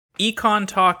Econ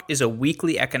Talk is a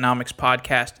weekly economics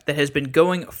podcast that has been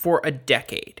going for a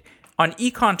decade. On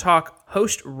Econ Talk,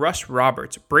 host Russ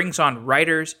Roberts brings on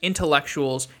writers,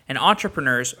 intellectuals, and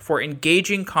entrepreneurs for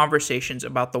engaging conversations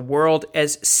about the world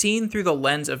as seen through the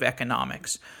lens of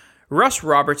economics. Russ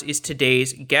Roberts is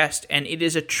today's guest, and it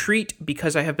is a treat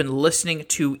because I have been listening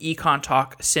to Econ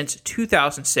Talk since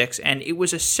 2006, and it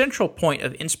was a central point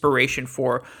of inspiration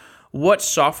for what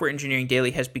Software Engineering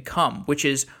Daily has become, which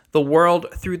is the world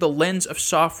through the lens of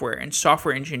software and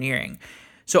software engineering.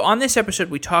 So on this episode,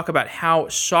 we talk about how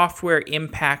software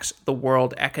impacts the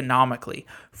world economically,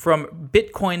 from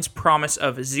Bitcoin's promise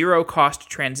of zero-cost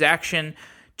transaction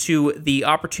to the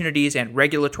opportunities and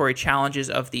regulatory challenges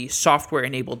of the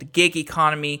software-enabled gig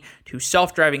economy, to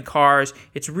self-driving cars.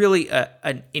 It's really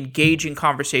an engaging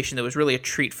conversation that was really a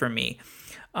treat for me.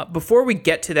 Before we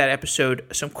get to that episode,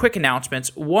 some quick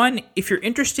announcements. One, if you're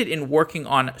interested in working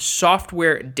on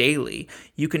Software Daily,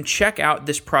 you can check out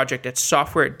this project at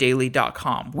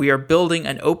softwaredaily.com. We are building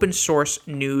an open source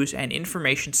news and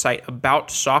information site about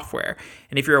software.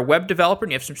 And if you're a web developer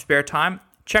and you have some spare time,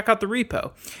 check out the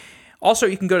repo. Also,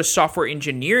 you can go to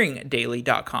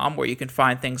softwareengineeringdaily.com where you can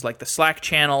find things like the Slack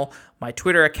channel, my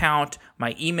Twitter account,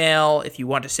 my email, if you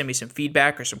want to send me some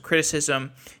feedback or some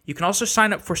criticism. You can also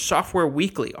sign up for Software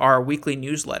Weekly, our weekly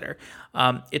newsletter.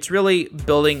 It's really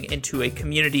building into a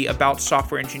community about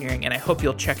software engineering, and I hope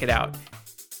you'll check it out.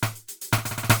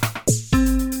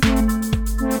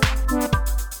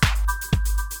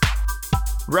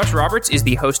 Russ Roberts is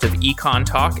the host of Econ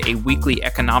Talk, a weekly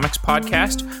economics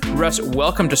podcast. Russ,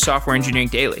 welcome to Software Engineering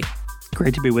Daily.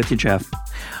 Great to be with you, Jeff.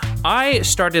 I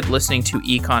started listening to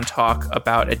Econ Talk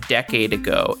about a decade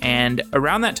ago, and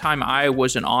around that time, I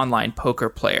was an online poker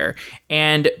player.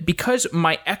 And because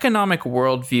my economic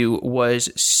worldview was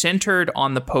centered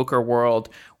on the poker world,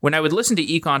 when I would listen to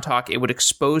Econ Talk, it would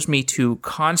expose me to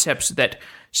concepts that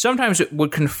sometimes it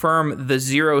would confirm the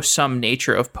zero-sum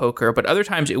nature of poker, but other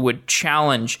times it would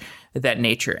challenge that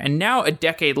nature. And now, a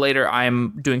decade later,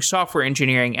 I'm doing software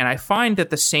engineering, and I find that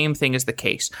the same thing is the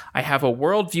case. I have a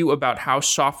worldview about how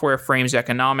software frames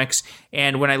economics,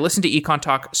 and when I listen to Econ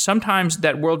Talk, sometimes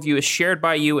that worldview is shared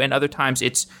by you, and other times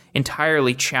it's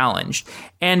entirely challenged.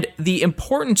 And the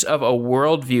importance of a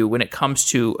worldview when it comes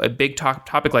to a big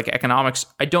topic like economics,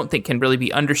 I don't think can really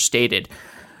be understated.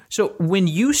 So when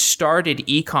you started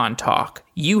Econ Talk,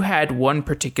 you had one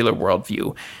particular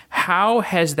worldview. How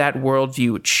has that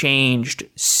worldview changed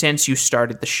since you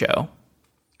started the show?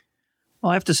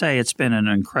 Well, I have to say it's been an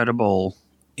incredible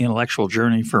intellectual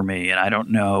journey for me, and I don't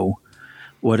know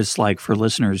what it's like for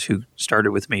listeners who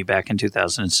started with me back in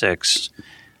 2006,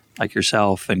 like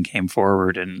yourself, and came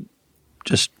forward and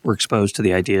just were exposed to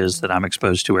the ideas that I'm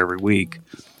exposed to every week.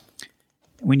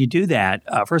 When you do that,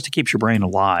 first, it keeps your brain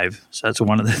alive. So that's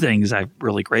one of the things I'm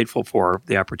really grateful for.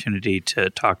 The opportunity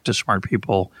to talk to smart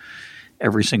people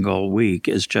every single week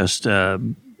is just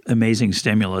amazing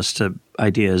stimulus to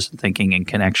ideas, thinking, and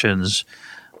connections.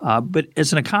 But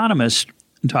as an economist,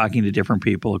 talking to different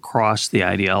people across the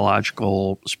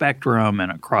ideological spectrum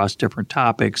and across different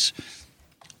topics,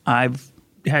 I've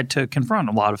had to confront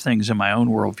a lot of things in my own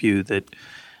worldview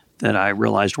that I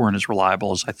realized weren't as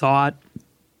reliable as I thought.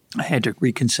 I had to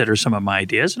reconsider some of my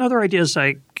ideas, and other ideas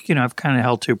I've kind of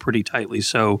held to pretty tightly.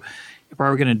 So if I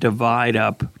were going to divide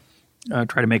up,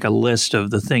 try to make a list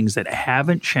of the things that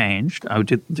haven't changed, I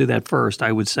would do that first.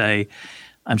 I would say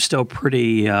I'm still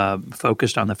pretty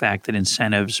focused on the fact that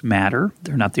incentives matter.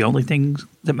 They're not the only thing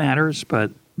that matters,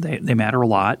 but they matter a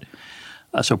lot.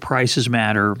 So prices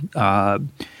matter.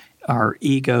 Our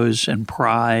egos and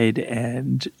pride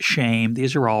and shame,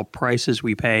 these are all prices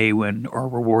we pay or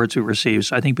rewards we receive.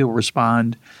 So I think people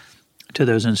respond to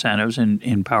those incentives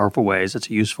in powerful ways. It's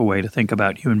a useful way to think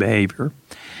about human behavior.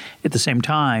 At the same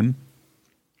time,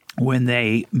 when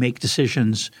they make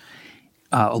decisions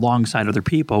alongside other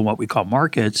people, what we call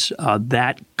markets,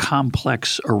 that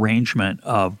complex arrangement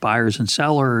of buyers and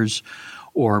sellers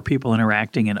or people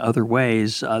interacting in other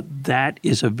ways, that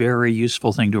is a very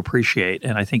useful thing to appreciate.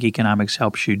 And I think economics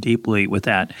helps you deeply with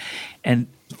that. And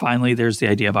finally, there's the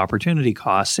idea of opportunity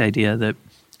costs, the idea that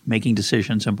making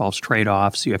decisions involves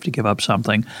trade-offs. You have to give up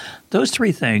something. Those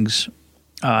three things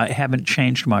haven't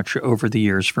changed much over the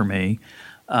years for me.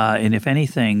 And if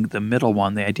anything, the middle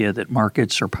one, the idea that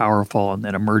markets are powerful and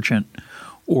that emergent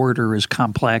order is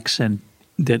complex and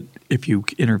that if you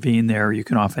intervene there, you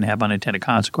can often have unintended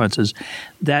consequences.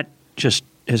 That just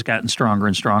has gotten stronger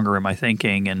and stronger in my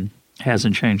thinking and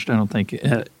hasn't changed. I don't think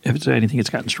if it's anything,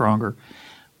 it's gotten stronger.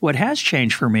 What has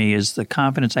changed for me is the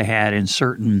confidence I had in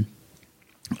certain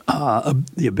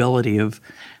the ability of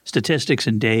statistics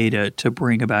and data to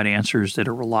bring about answers that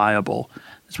are reliable.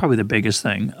 That's probably the biggest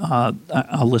thing.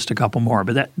 I'll list a couple more,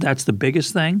 but that's the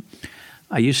biggest thing.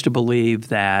 I used to believe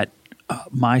that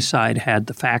my side had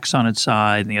the facts on its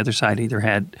side, and the other side either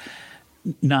had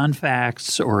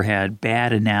non-facts or had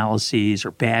bad analyses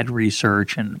or bad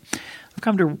research. And I've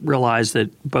come to realize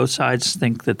that both sides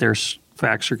think that their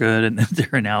facts are good and that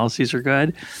their analyses are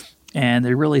good. And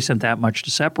there really isn't that much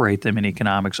to separate them in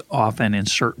economics, often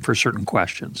for certain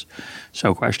questions.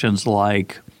 So questions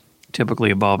like, typically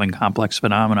involving complex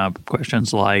phenomena,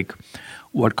 questions like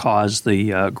what caused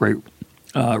the Great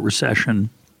Recession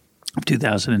of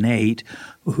 2008,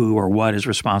 who or what is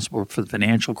responsible for the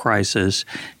financial crisis,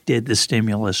 did the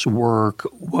stimulus work,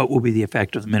 what will be the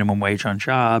effect of the minimum wage on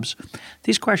jobs.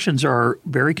 These questions are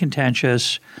very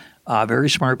contentious. Very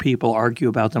smart people argue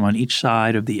about them on each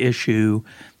side of the issue.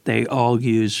 They all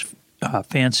use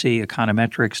fancy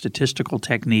econometric statistical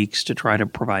techniques to try to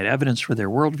provide evidence for their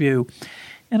worldview.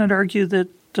 And I'd argue that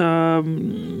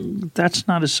that's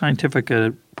not as scientific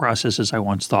a process as I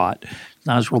once thought. It's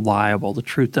not as reliable. The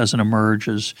truth doesn't emerge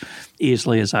as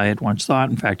easily as I had once thought.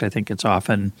 In fact, I think it's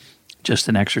often just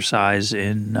an exercise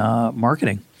in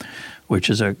marketing, which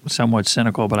is a somewhat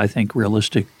cynical but I think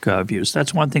realistic view. So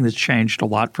that's one thing that's changed a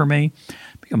lot for me.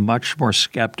 Become much more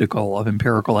skeptical of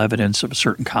empirical evidence of a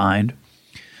certain kind.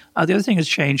 The other thing that's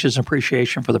changed is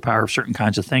appreciation for the power of certain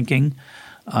kinds of thinking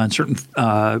and certain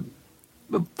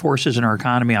forces in our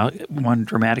economy. One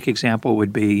dramatic example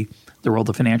would be the role of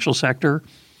the financial sector.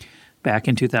 Back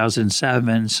in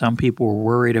 2007, some people were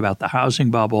worried about the housing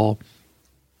bubble.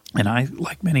 And I,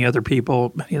 like many other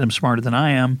people, many of them smarter than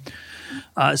I am,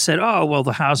 said, oh, well,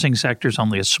 the housing sector is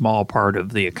only a small part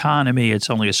of the economy. It's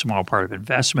only a small part of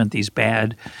investment. These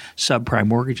bad subprime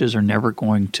mortgages are never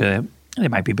going to – they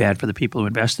might be bad for the people who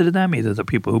invested in them, either the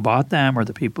people who bought them or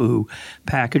the people who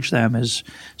packaged them as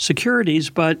securities.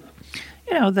 But,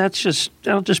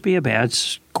 that'll just be a bad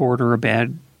quarter, a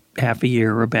bad half a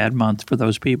year, or a bad month for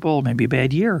those people, maybe a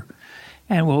bad year.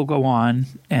 And we'll go on,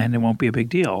 and it won't be a big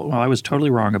deal. Well, I was totally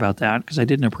wrong about that because I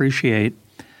didn't appreciate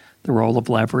the role of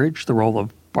leverage, the role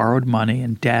of borrowed money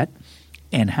and debt,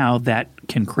 and how that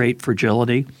can create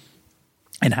fragility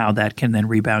and how that can then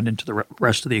rebound into the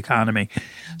rest of the economy.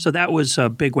 So that was a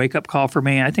big wake-up call for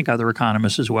me. I think other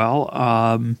economists as well.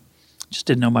 Just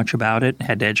didn't know much about it,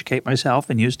 had to educate myself,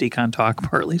 and used Econ Talk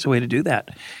partly as a way to do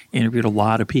that. Interviewed a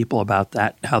lot of people about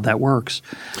that, how that works.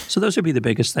 So those would be the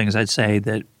biggest things I'd say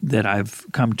that I've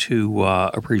come to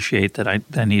appreciate that I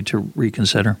need to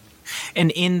reconsider.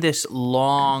 And in this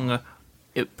long,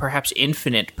 perhaps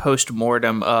infinite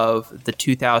post-mortem of the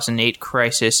 2008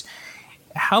 crisis,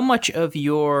 how much of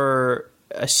your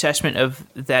assessment of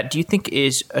that do you think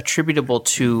is attributable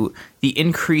to the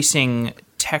increasing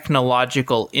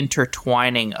technological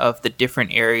intertwining of the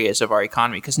different areas of our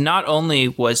economy? Because not only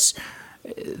was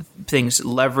things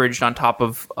leveraged on top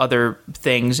of other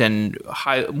things and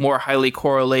more highly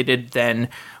correlated than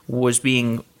was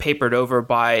being papered over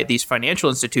by these financial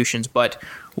institutions, but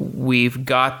we've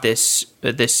got this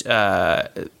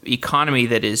economy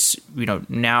that is,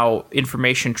 now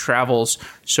information travels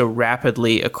so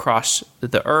rapidly across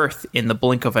the earth in the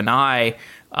blink of an eye.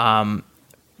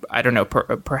 I don't know,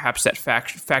 perhaps that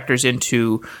factors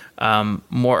into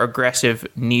more aggressive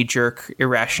knee-jerk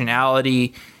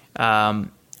irrationality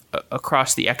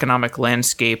across the economic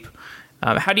landscape.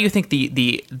 How do you think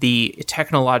the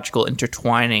technological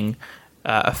intertwining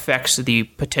affects the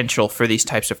potential for these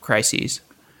types of crises?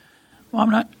 Well,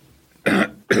 I'm not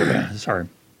sorry.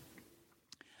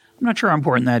 I'm not sure how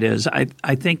important that is.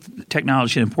 I think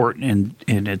technology is important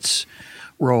in its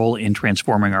role in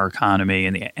transforming our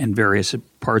economy and various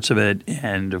parts of it,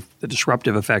 and the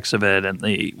disruptive effects of it and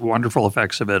the wonderful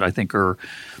effects of it, I think, are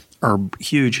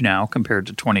huge now compared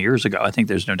to 20 years ago. I think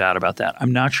there's no doubt about that.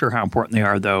 I'm not sure how important they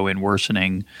are, though, in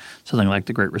worsening something like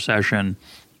the Great Recession.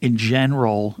 In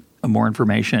general, more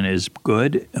information is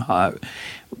good.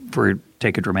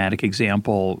 Take a dramatic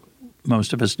example,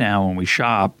 most of us now, when we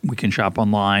shop, we can shop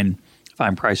online,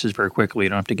 find prices very quickly. You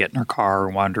don't have to get in our car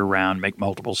and wander around, make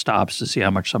multiple stops to see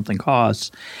how much something costs.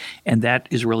 And that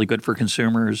is really good for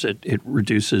consumers. It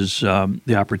reduces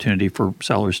the opportunity for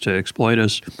sellers to exploit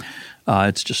us.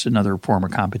 It's just another form of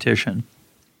competition.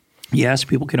 Yes,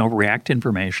 people can overreact to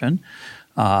information,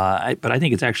 but I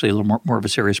think it's actually a little more of a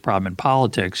serious problem in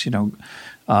politics.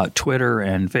 Twitter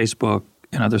and Facebook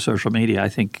and other social media, I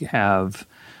think, have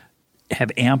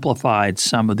amplified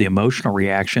some of the emotional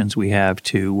reactions we have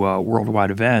to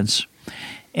worldwide events.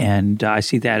 And I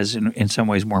see that as in some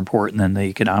ways more important than the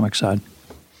economic side.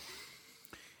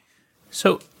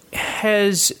 So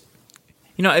has,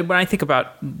 When I think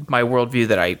about my worldview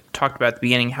that I talked about at the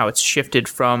beginning, how it's shifted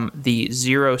from the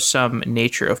zero-sum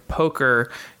nature of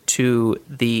poker to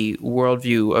the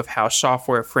worldview of how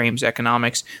software frames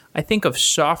economics, I think of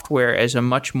software as a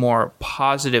much more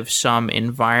positive-sum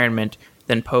environment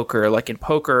than poker. Like in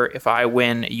poker, if I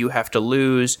win, you have to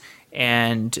lose.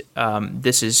 And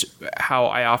this is how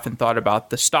I often thought about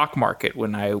the stock market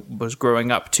when I was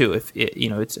growing up too. If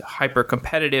it's hyper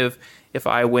competitive. If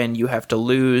I win, you have to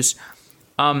lose.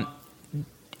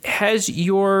 Has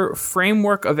your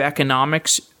framework of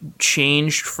economics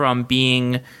changed from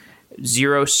being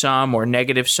zero sum or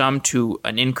negative sum to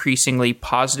an increasingly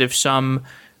positive sum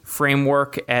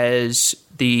framework as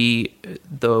the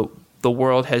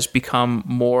world has become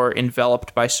more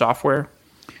enveloped by software?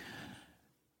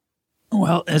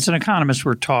 Well, as an economist,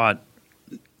 we're taught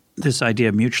this idea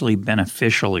of mutually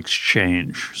beneficial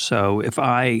exchange. So if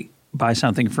I buy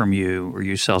something from you or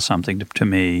you sell something to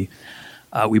me,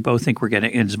 we both think we're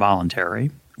getting – it's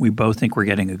voluntary. We both think we're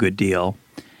getting a good deal.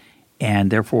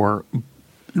 And therefore,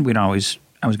 we don't always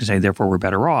 – I was going to say therefore we're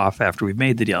better off after we've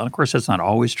made the deal. And, of course, that's not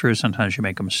always true. Sometimes you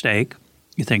make a mistake.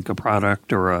 You think a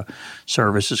product or a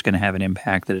service is going to have an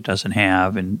impact that it doesn't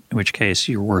have, in which case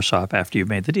you're worse off after you've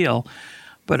made the deal.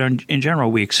 But in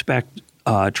general, we expect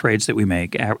trades that we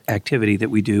make, activity that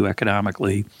we do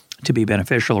economically to be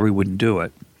beneficial or we wouldn't do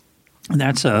it. And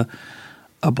that's a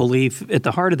belief at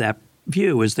the heart of that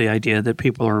view is the idea that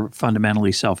people are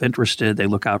fundamentally self-interested. They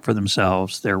look out for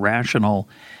themselves. They're rational.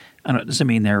 And it doesn't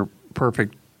mean they're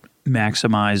perfect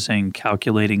maximizing,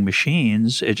 calculating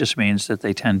machines. It just means that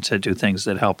they tend to do things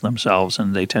that help themselves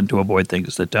and they tend to avoid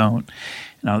things that don't.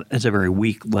 It's a very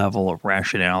weak level of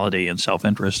rationality and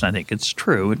self-interest. I think it's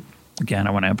true. Again,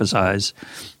 I want to emphasize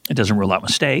it doesn't rule out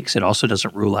mistakes. It also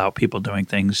doesn't rule out people doing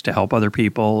things to help other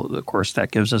people. Of course, that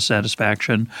gives us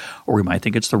satisfaction, or we might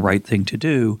think it's the right thing to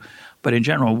do. But in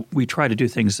general, we try to do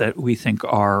things that we think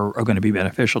are going to be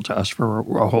beneficial to us for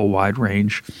a whole wide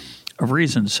range of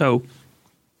reasons. So,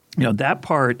 that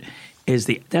part is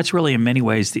that's really in many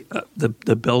ways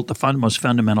the most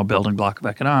fundamental building block of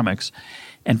economics.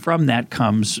 And from that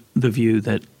comes the view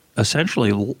that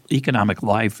essentially economic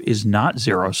life is not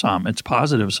zero sum; it's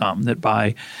positive sum. That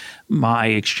by my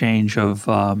exchange of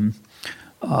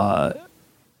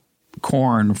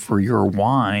corn for your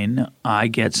wine, I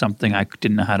get something I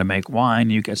didn't know how to make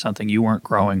wine. You get something you weren't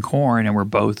growing corn, and we're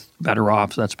both better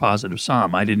off. So that's positive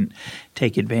sum. I didn't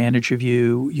take advantage of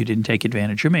you. You didn't take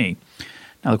advantage of me.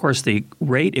 Now, of course, the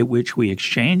rate at which we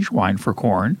exchange wine for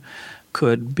corn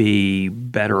could be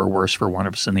better or worse for one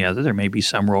of us than the other. There may be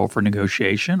some role for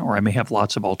negotiation, or I may have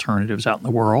lots of alternatives out in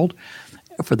the world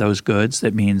for those goods.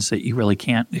 That means that you really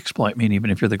can't exploit me, and even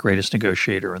if you're the greatest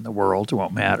negotiator in the world, it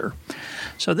won't matter.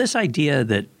 So this idea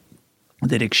that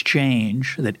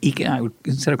exchange,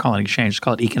 instead of calling it exchange,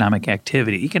 call it economic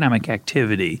activity. Economic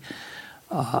activity,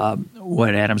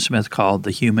 what Adam Smith called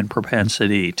the human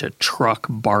propensity to truck,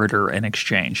 barter, and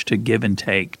exchange, to give and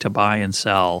take, to buy and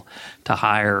sell, to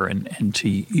hire and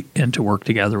to work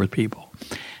together with people.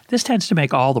 This tends to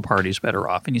make all the parties better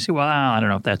off. And you say, well, I don't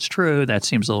know if that's true. That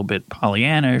seems a little bit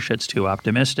Pollyannish. It's too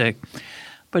optimistic.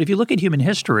 But if you look at human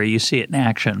history, you see it in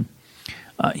action.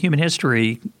 Human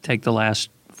history, take the last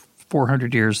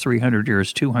 400 years, 300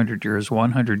 years, 200 years,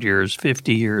 100 years,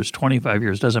 50 years, 25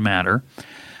 years, doesn't matter.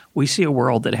 We see a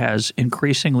world that has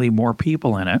increasingly more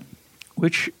people in it,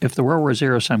 which if the world were a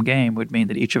zero-sum game would mean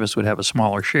that each of us would have a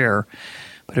smaller share.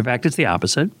 But in fact, it's the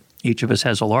opposite. Each of us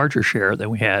has a larger share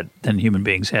than human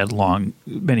beings had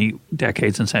many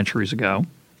decades and centuries ago.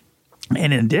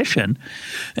 And in addition,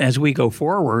 as we go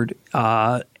forward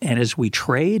and as we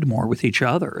trade more with each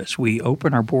other, as we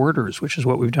open our borders, which is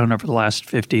what we've done over the last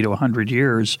 50 to 100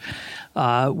 years,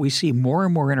 we see more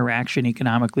and more interaction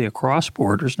economically across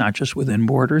borders, not just within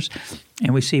borders,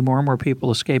 and we see more and more people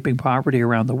escaping poverty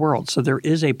around the world. So there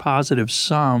is a positive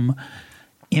sum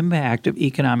impact of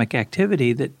economic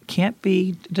activity that can't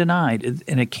be denied,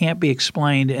 and it can't be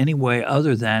explained any way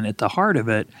other than at the heart of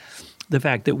it, the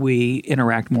fact that we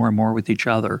interact more and more with each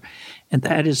other. And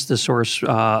that is the source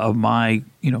of my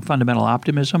fundamental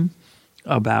optimism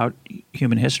about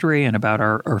human history and about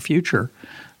our future.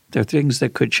 There are things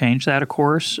that could change that, of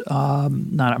course.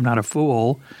 I'm not a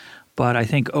fool, but I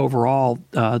think overall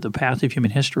the path of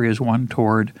human history is one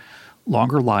toward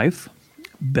longer life,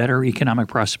 better economic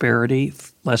prosperity,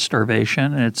 less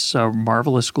starvation, and it's a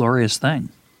marvelous, glorious thing.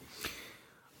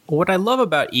 What I love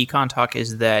about Econ Talk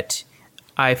is that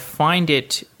I find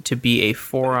it to be a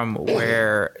forum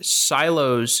where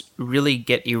silos really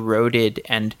get eroded,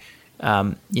 and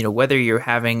whether you're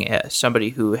having somebody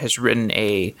who has written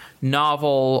a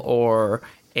novel or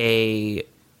a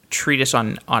treatise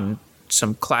on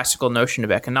some classical notion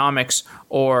of economics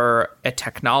or a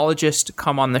technologist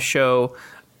come on the show.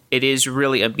 It is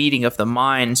really a meeting of the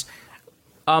minds.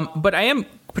 But I am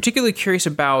particularly curious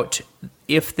about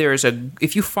if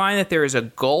you find that there is a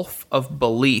gulf of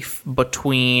belief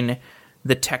between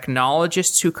the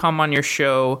technologists who come on your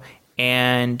show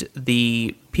and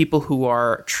the people who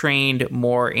are trained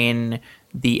more in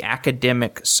the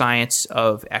academic science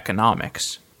of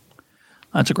economics.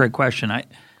 That's a great question.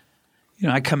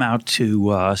 I come out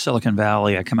to Silicon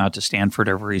Valley. I come out to Stanford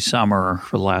every summer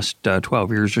for the last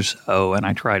 12 years or so, and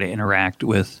I try to interact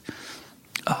with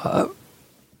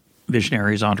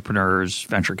visionaries, entrepreneurs,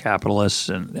 venture capitalists,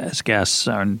 and as guests,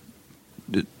 and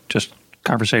just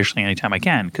conversationally anytime I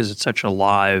can, because it's such a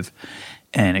live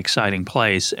and exciting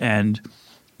place. And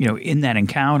in that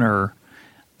encounter,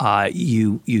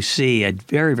 you see a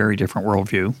very, very different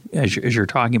worldview as you're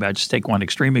talking about. Just take one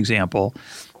extreme example.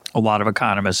 A lot of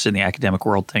economists in the academic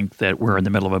world think that we're in the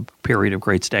middle of a period of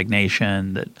great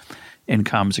stagnation, that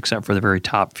incomes, except for the very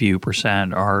top few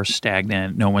percent, are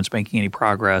stagnant. No one's making any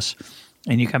progress.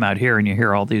 And you come out here and you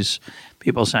hear all these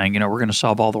people saying, we're going to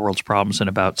solve all the world's problems in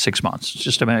about 6 months.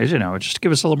 Just just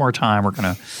give us a little more time. We're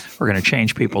going to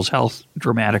change people's health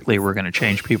dramatically. We're going to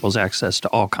change people's access to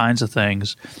all kinds of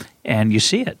things. And you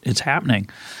see it. It's happening.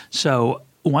 So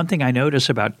one thing I notice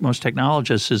about most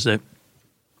technologists is that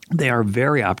they are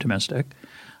very optimistic.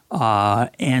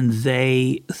 And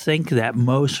they think that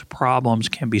most problems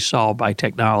can be solved by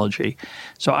technology.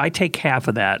 So I take half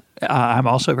of that. I'm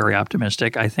also very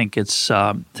optimistic. I think it's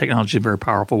technology is a very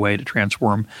powerful way to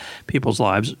transform people's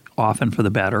lives, often for the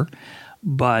better.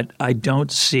 But I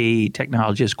don't see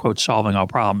technology as, quote, solving all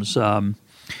problems. In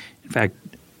fact,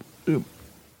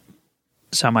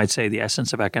 some might say the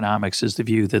essence of economics is the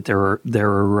view that there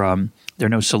are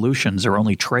no solutions, there are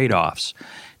only trade-offs.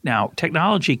 Now,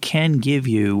 technology can give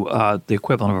you the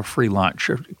equivalent of a free lunch.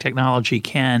 Technology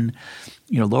can,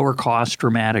 lower costs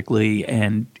dramatically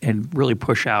and really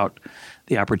push out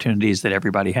the opportunities that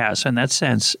everybody has. So in that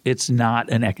sense, it's not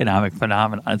an economic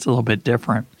phenomenon. It's a little bit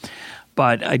different.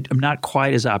 But I'm not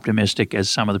quite as optimistic as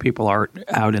some of the people are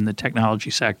out in the technology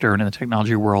sector and in the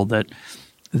technology world that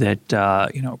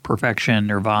perfection,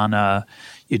 nirvana,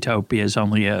 utopia is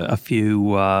only a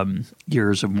few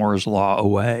years of Moore's law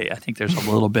away. I think there's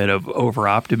a little bit of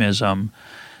over-optimism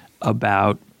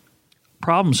about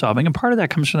problem solving. And part of that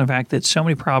comes from the fact that so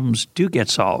many problems do get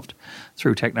solved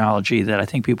through technology that I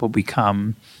think people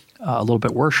become a little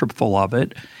bit worshipful of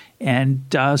it. And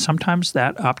sometimes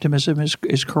that optimism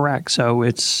is correct. So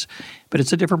it's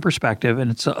a different perspective,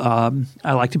 and it's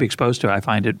I like to be exposed to it. I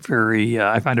find it very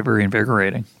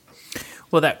invigorating.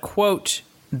 Well, that quote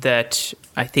that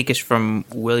I think is from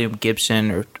William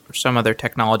Gibson or some other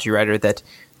technology writer, that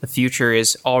the future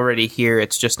is already here,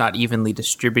 it's just not evenly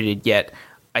distributed yet,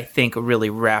 I think really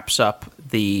wraps up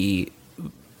the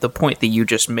point that you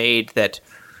just made, that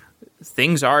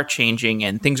things are changing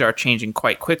and things are changing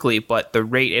quite quickly, but the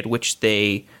rate at which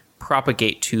they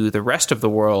propagate to the rest of the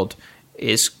world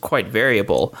is quite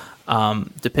variable,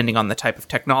 depending on the type of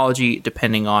technology,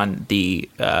 depending on the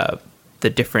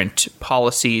different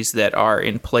policies that are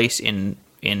in place in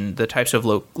the types of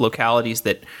localities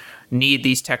that need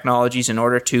these technologies in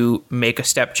order to make a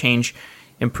step change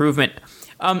improvement.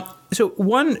 So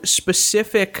one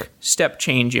specific step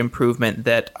change improvement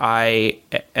that I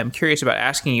am curious about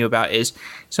asking you about is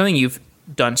something you've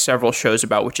done several shows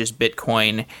about, which is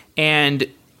Bitcoin. And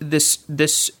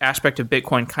this aspect of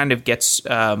Bitcoin kind of gets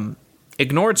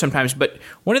ignored sometimes, but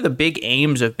one of the big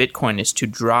aims of Bitcoin is to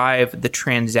drive the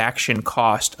transaction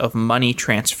cost of money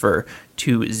transfer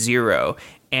to zero.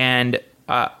 And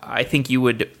I think you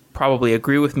would probably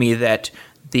agree with me that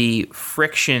the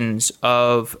frictions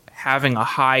of having a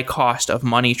high cost of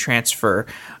money transfer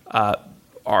are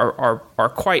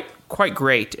quite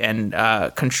great and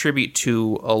contribute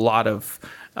to a lot of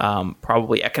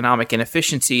probably economic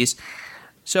inefficiencies.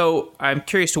 So I'm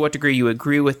curious to what degree you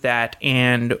agree with that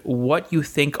and what you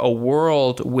think a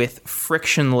world with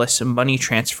frictionless money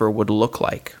transfer would look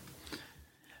like.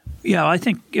 Yeah, I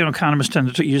think economists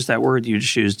tend to use that word you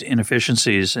just used,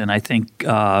 inefficiencies, and I think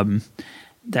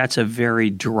that's a very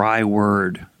dry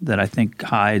word that I think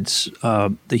hides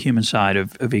the human side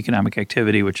of economic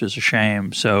activity, which is a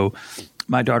shame. So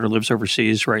my daughter lives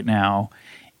overseas right now,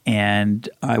 and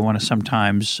I want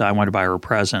to buy her a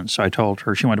present. So I told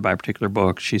her, she wanted to buy a particular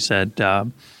book. She said, yeah,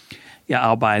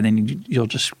 I'll buy it, and then you'll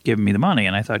just give me the money.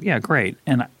 And I thought, yeah, great.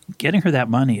 And getting her that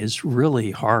money is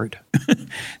really hard.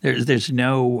 There's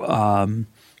no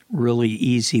really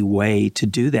easy way to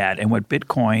do that. And what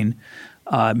Bitcoin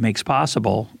makes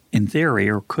possible, in theory,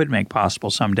 or could make possible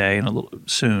someday and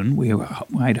soon, we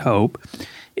might hope,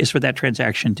 is for that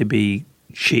transaction to be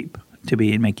cheap, to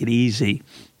be and make it easy.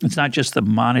 It's not just the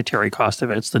monetary cost of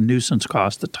it; it's the nuisance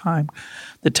cost, the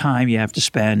time you have to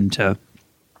spend to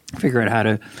figure out how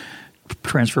to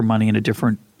transfer money in a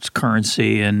different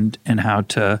currency and how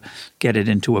to get it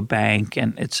into a bank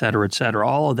and et cetera, et cetera.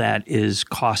 All of that is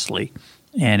costly,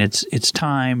 and it's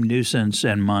time, nuisance,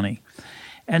 and money.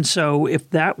 And so if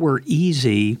that were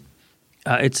easy,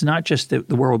 it's not just that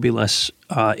the world would be less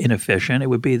inefficient. It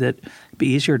would be that it'd be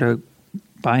easier to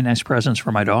buy nice presents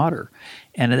for my daughter.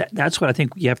 And that's what I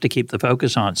think you have to keep the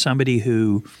focus on. Somebody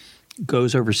who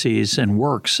goes overseas and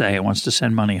works, say, and wants to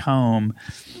send money home,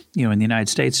 in the United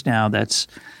States now,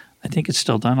 I think it's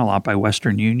still done a lot by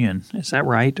Western Union. Is that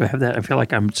right? Do I have that? I feel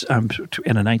like I'm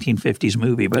in a 1950s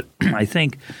movie, but I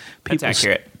think that's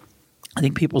accurate. I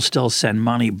think people still send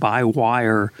money by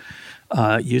wire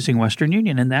using Western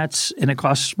Union, and it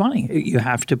costs money. You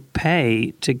have to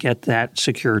pay to get that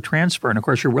secure transfer, and of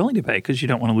course you're willing to pay because you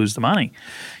don't want to lose the money.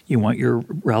 You want your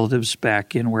relatives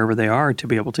back in wherever they are to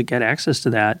be able to get access to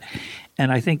that.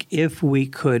 And I think if we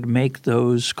could make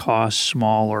those costs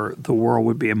smaller, the world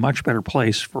would be a much better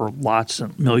place for lots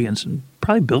of millions and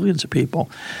probably billions of people.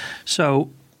 So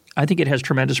I think it has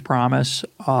tremendous promise.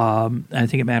 I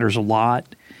think it matters a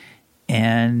lot,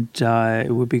 and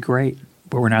it would be great.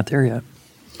 But we're not there yet.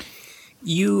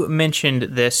 You mentioned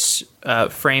this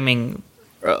framing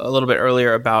a little bit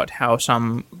earlier about how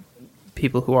some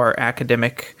people who are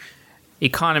academic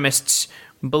economists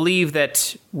believe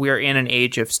that we're in an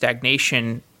age of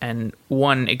stagnation. And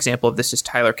one example of this is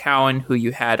Tyler Cowen, who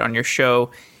you had on your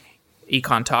show,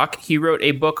 Econ Talk. He wrote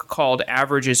a book called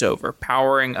Average is Over,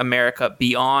 Powering America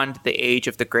Beyond the Age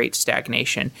of the Great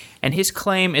Stagnation. And his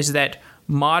claim is that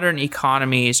modern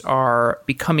economies are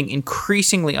becoming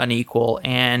increasingly unequal,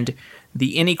 and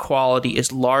the inequality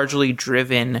is largely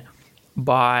driven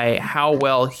by how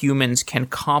well humans can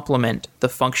complement the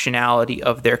functionality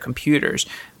of their computers.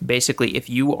 Basically, if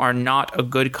you are not a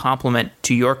good complement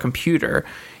to your computer,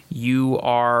 you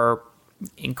are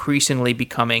increasingly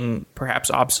becoming perhaps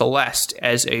obsolete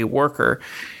as a worker.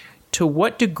 To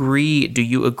what degree do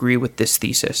you agree with this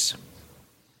thesis?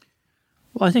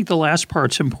 Well, I think the last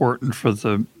part's important for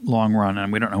the long run,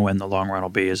 and we don't know when the long run will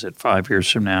be. Is it 5 years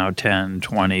from now, 10,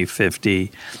 20,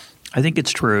 50? I think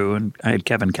it's true, and I had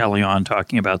Kevin Kelly on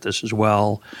talking about this as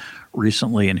well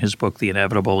recently in his book, The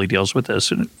Inevitable. He deals with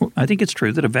this, and I think it's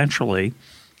true that eventually,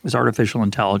 as artificial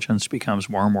intelligence becomes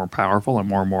more and more powerful and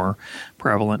more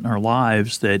prevalent in our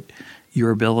lives, that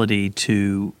your ability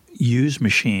to use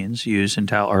machines, use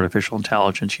artificial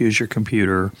intelligence, use your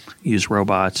computer, use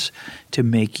robots to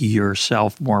make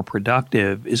yourself more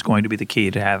productive is going to be the key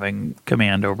to having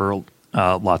command over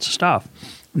lots of stuff.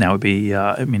 And that would be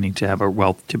meaning to have a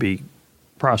wealth to be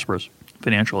prosperous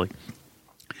financially.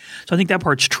 So I think that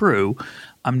part's true.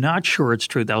 I'm not sure it's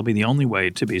true that'll be the only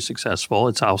way to be successful.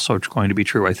 It's also going to be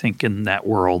true, I think, in that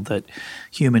world that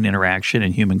human interaction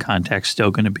and human contact is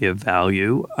still going to be of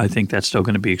value. I think that's still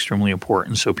going to be extremely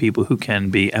important. So people who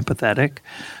can be empathetic,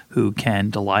 who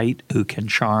can delight, who can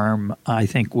charm, I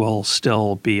think will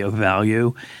still be of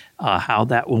value. How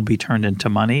that will be turned into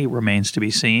money remains to be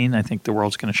seen. I think the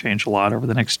world's going to change a lot over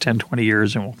the next 10, 20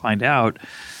 years, and we'll find out.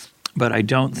 But I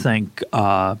don't think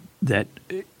that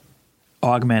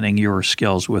augmenting your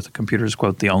skills with a computer is,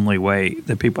 quote, the only way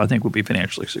that people, I think, will be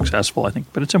financially successful, I think.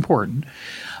 But it's important.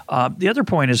 The other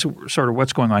point is sort of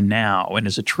what's going on now, and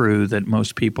is it true that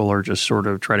most people are just sort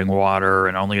of treading water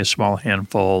and only a small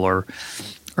handful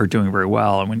are doing very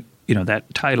well? And when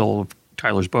that title of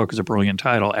Tyler's book is a brilliant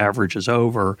title, Average is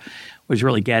Over. What he's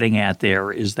really getting at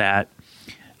there is that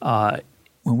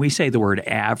when we say the word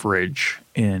average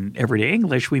in everyday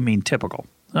English, we mean typical,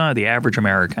 the average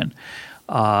American.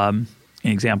 An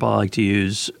example I like to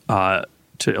use to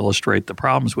illustrate the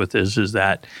problems with this is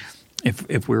that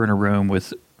if we're in a room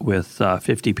with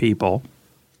 50 people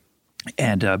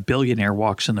and a billionaire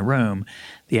walks in the room,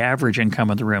 the average income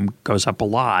of the room goes up a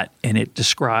lot, and it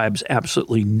describes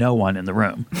absolutely no one in the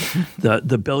room.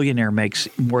 The billionaire makes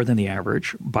more than the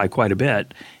average by quite a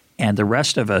bit, and the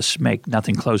rest of us make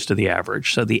nothing close to the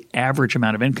average. So the average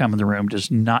amount of income in the room is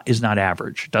not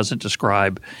average. It doesn't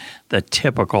describe the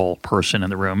typical person in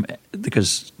the room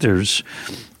because there's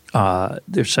such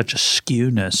a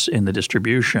skewness in the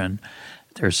distribution.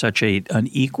 There's such an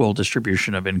unequal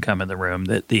distribution of income in the room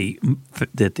that the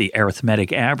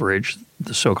arithmetic average,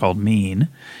 the so-called mean,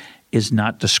 is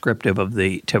not descriptive of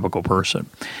the typical person.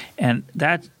 And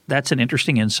that's an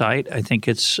interesting insight. I think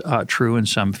it's true in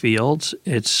some fields.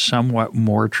 It's somewhat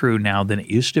more true now than it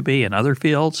used to be in other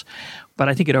fields. But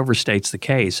I think it overstates the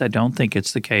case. I don't think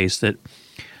it's the case that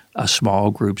a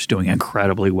small group's doing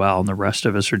incredibly well, and the rest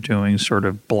of us are doing sort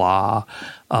of blah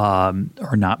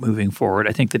or not moving forward.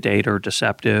 I think the data are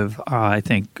deceptive. I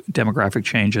think demographic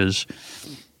changes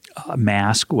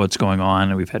mask what's going on.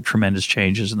 And we've had tremendous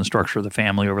changes in the structure of the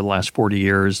family over the last 40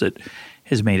 years that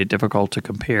has made it difficult to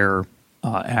compare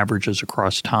averages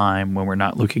across time when we're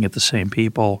not looking at the same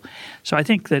people. So I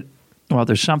think that while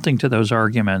there's something to those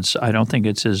arguments, I don't think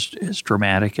it's as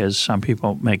dramatic as some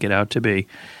people make it out to be.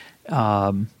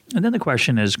 And then the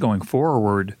question is, going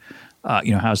forward,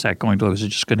 how's that going to look? Is it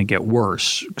just going to get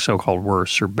worse, so-called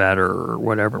worse or better, or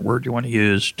whatever word you want to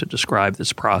use to describe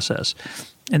this process?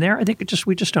 And there, I think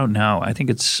we just don't know. I think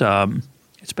it's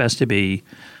best to be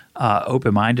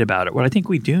open-minded about it. What I think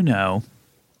we do know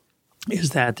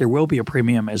is that there will be a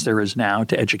premium, as there is now,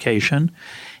 to education.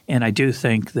 And I do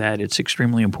think that it's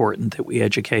extremely important that we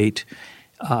educate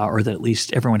or that at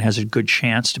least everyone has a good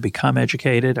chance to become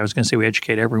educated. I was going to say we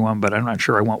educate everyone, but I'm not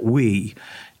sure I want we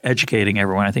educating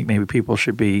everyone. I think maybe people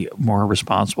should be more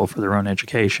responsible for their own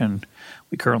education.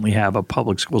 We currently have a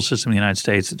public school system in the United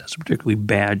States that does a particularly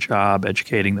bad job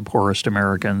educating the poorest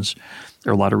Americans.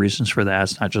 There are a lot of reasons for that.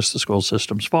 It's not just the school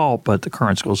system's fault, but the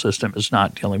current school system is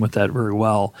not dealing with that very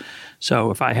well. So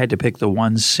if I had to pick the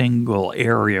one single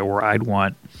area where I'd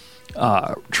want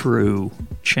true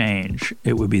change,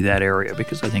 it would be that area,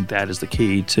 because I think that is the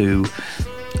key to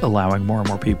allowing more and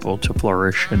more people to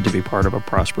flourish and to be part of a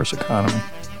prosperous economy.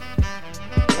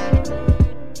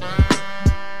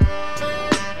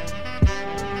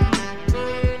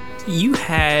 You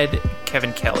had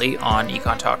Kevin Kelly on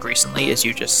Econ Talk recently, as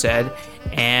you just said,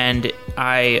 and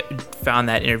I found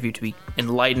that interview to be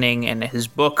enlightening, and his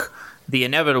book, The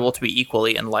Inevitable, to be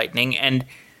equally enlightening. And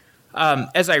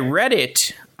as I read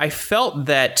it, I felt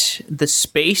that the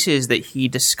spaces that he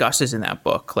discusses in that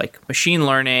book, like machine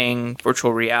learning,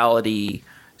 virtual reality,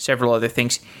 several other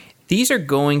things, these are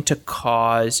going to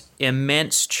cause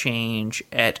immense change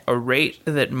at a rate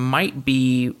that might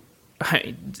be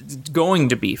going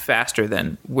to be faster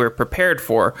than we're prepared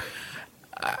for.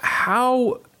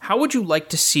 How would you like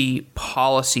to see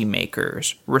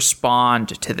policymakers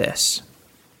respond to this?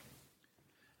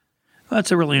 Well,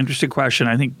 that's a really interesting question.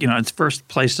 I think, it's the first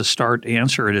place to start to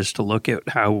answer it is to look at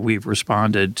how we've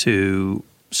responded to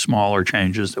smaller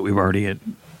changes that we've already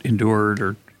endured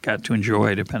or got to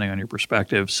enjoy, depending on your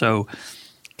perspective. So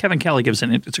Kevin Kelly gives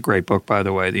it's a great book, by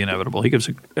the way, The Inevitable. He gives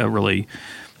a really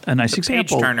nice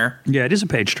example. Page turner. Yeah, it is a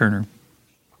page turner.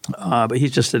 But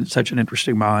he's just such an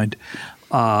interesting mind.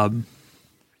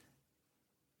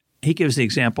 He gives the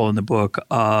example in the book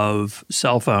of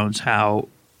cell phones, how,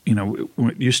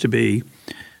 it used to be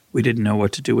we didn't know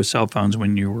what to do with cell phones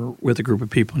when you were with a group of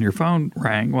people and your phone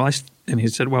rang. And he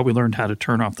said, we learned how to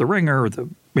turn off the ringer, or the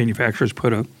manufacturers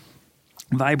put a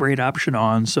vibrate option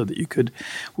on so that you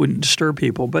wouldn't disturb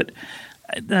people. But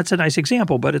that's a nice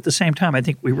example. But at the same time, I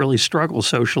think we really struggle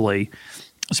socially,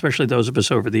 especially those of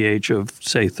us over the age of,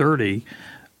 say, 30.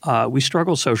 We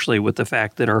struggle socially with the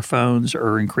fact that our phones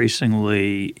are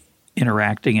increasingly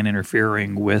interacting and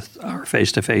interfering with our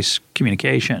face-to-face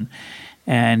communication.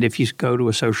 And if you go to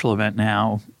a social event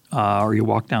now or you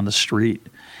walk down the street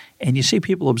and you see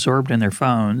people absorbed in their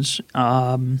phones,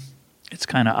 it's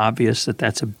kind of obvious that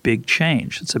that's a big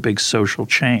change. It's a big social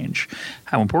change.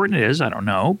 How important it is, I don't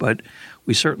know, but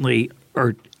we certainly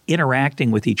are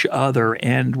interacting with each other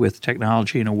and with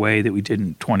technology in a way that we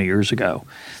didn't 20 years ago.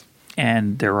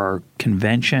 And there are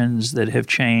conventions that have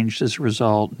changed as a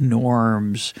result,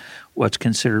 norms, what's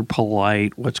considered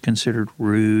polite, what's considered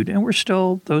rude. And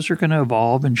those are going to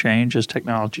evolve and change as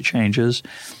technology changes.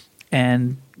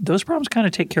 And those problems kind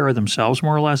of take care of themselves,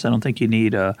 more or less. I don't think you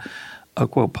need a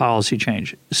quote, policy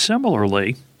change.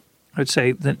 Similarly, I'd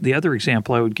say that the other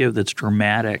example I would give that's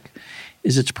dramatic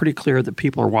is it's pretty clear that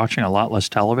people are watching a lot less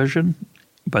television,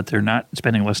 but they're not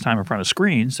spending less time in front of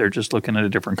screens. They're just looking at a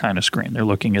different kind of screen. They're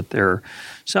looking at their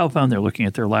cell phone. They're looking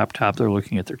at their laptop. They're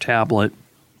looking at their tablet.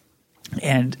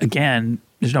 And again,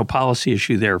 there's no policy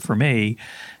issue there for me.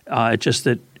 It's just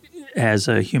that as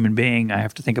a human being, I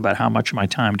have to think about how much of my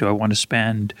time do I want to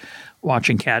spend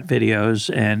watching cat videos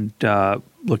and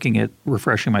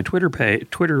refreshing my Twitter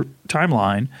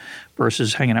timeline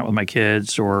versus hanging out with my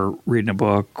kids or reading a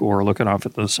book or looking off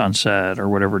at the sunset or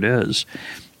whatever it is.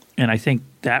 And I think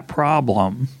that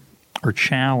problem or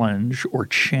challenge or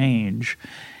change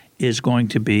is going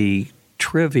to be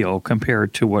trivial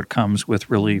compared to what comes with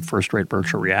really first-rate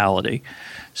virtual reality.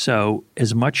 So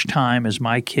as much time as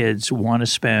my kids want to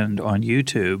spend on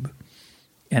YouTube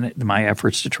and my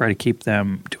efforts to try to keep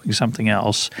them doing something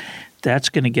else, that's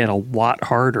going to get a lot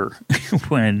harder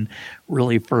when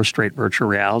really first-rate virtual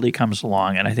reality comes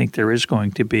along. And I think there is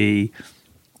going to be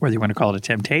whether you want to call it a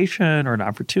temptation or an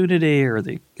opportunity,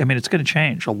 it's going to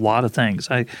change a lot of things.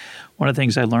 One of the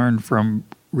things I learned from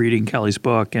reading Kelly's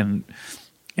book and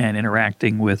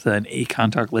interacting with an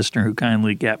eConTalk listener who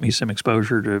kindly got me some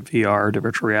exposure to VR, to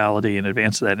virtual reality in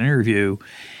advance of that interview,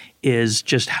 is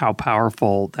just how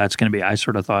powerful that's going to be. I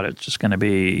sort of thought it's just going to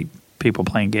be people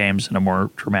playing games in a more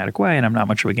dramatic way, and I'm not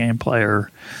much of a game player.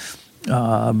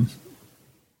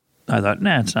 I thought,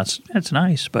 it's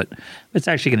nice, but it's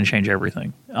actually going to change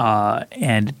everything.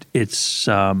 And it's,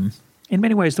 in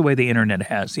many ways, the way the Internet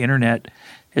has. The Internet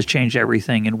has changed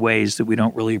everything in ways that we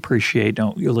don't really appreciate,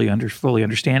 don't really fully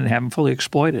understand, and haven't fully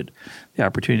exploited. The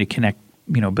opportunity to connect,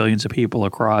 billions of people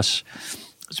across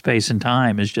space and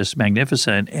time is just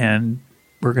magnificent, and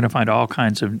we're going to find all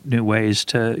kinds of new ways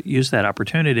to use that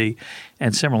opportunity.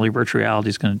 And similarly, virtual reality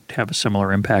is going to have a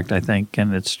similar impact, I think.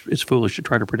 And it's foolish to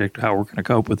try to predict how we're going to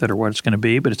cope with it or what it's going to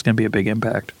be, but it's going to be a big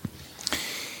impact.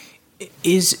 And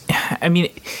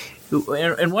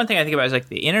one thing I think about is like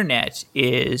the internet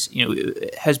is,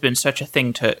 has been such a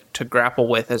thing to grapple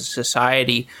with as a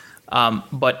society.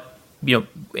 But,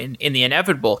 in the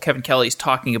inevitable, Kevin Kelly's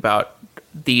talking about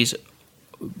these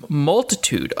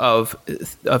multitude of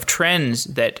trends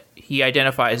that he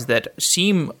identifies that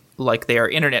seem like they are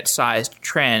internet-sized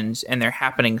trends, and they're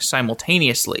happening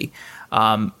simultaneously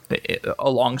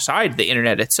alongside the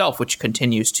internet itself, which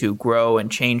continues to grow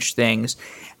and change things.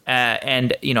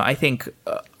 And I think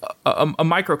a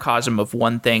microcosm of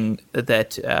one thing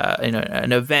that in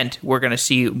an event we're going to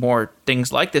see more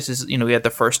things like this is, we had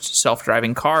the first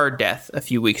self-driving car death a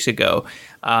few weeks ago,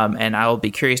 and I'll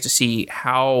be curious to see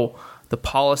how the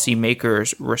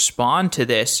policymakers respond to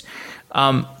this.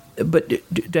 But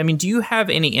do you have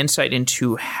any insight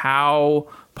into how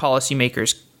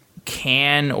policymakers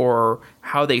can or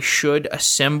how they should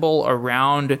assemble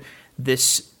around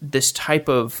this type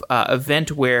of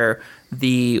event where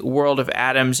the world of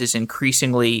atoms is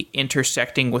increasingly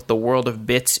intersecting with the world of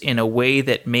bits in a way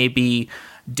that may be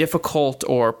difficult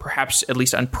or perhaps at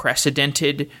least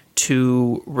unprecedented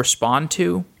to respond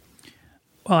to?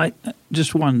 Well,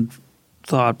 just one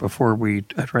thought before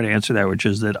I try to answer that, which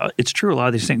is that it's true a lot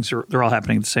of these things they're all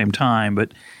happening at the same time,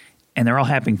 and they're all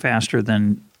happening faster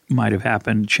than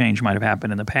change might have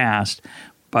happened in the past.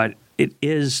 But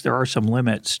there are some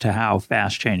limits to how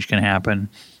fast change can happen.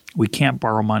 We can't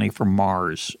borrow money from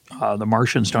Mars. The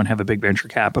Martians don't have a big venture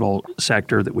capital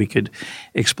sector that we could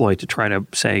exploit to try to,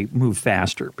 say, move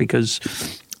faster, because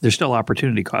there's still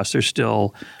opportunity costs. There's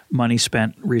still money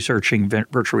spent researching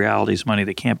virtual realities, money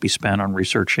that can't be spent on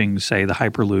researching, say, the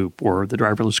Hyperloop or the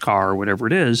driverless car or whatever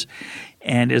it is.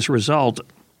 And as a result,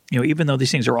 even though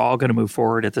these things are all going to move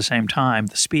forward at the same time,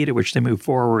 the speed at which they move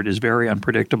forward is very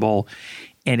unpredictable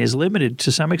and is limited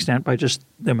to some extent by just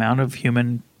the amount of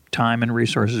human time and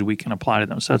resources we can apply to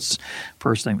them. So that's the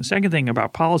first thing. The second thing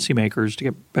about policymakers, to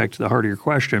get back to the heart of your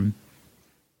question,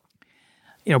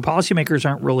 policymakers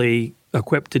aren't really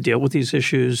equipped to deal with these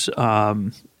issues.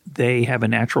 They have a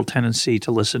natural tendency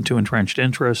to listen to entrenched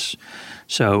interests.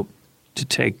 So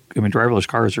driverless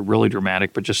cars are really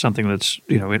dramatic, but just something that's,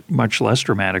 much less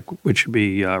dramatic, which would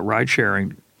be ride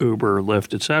sharing, Uber,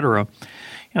 Lyft, et cetera.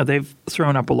 They've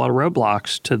thrown up a lot of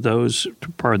roadblocks to those,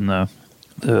 pardon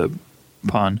the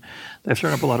pun, they've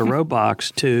thrown up a lot of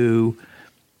roadblocks to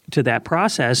that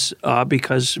process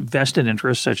because vested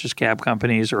interests such as cab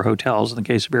companies or hotels, in the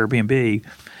case of Airbnb,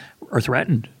 are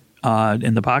threatened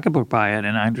in the pocketbook by it.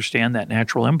 And I understand that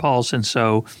natural impulse. And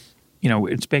so,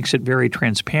 it makes it very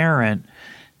transparent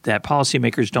that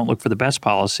policymakers don't look for the best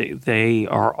policy. They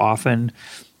are often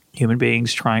human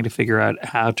beings trying to figure out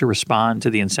how to respond to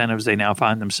the incentives they now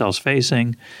find themselves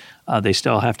facing. They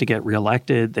still have to get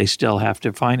reelected. They still have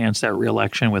to finance that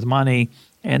reelection with money.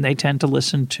 And they tend to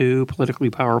listen to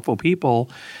politically powerful people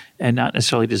and not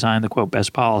necessarily design the, quote,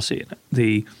 best policy.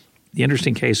 The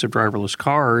interesting case of driverless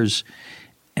cars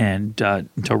and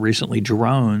until recently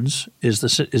drones is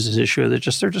this issue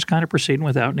that they're just kind of proceeding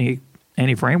without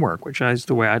any framework, which is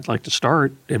the way I'd like to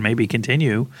start and maybe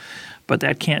continue. But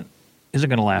that isn't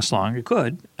going to last long. It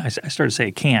could. I started to say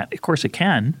it can't. Of course it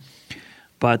can.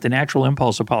 But the natural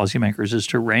impulse of policymakers is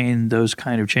to rein those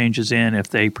kind of changes in if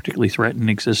they particularly threaten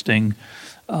existing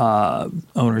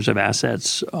owners of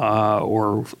assets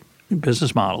or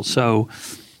business models. So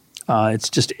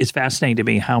it's fascinating to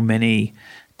me how many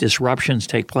disruptions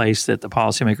take place that the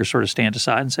policymakers sort of stand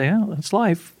aside and say, oh, that's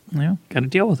life. Got to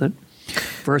deal with it.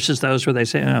 Versus those where they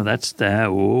say,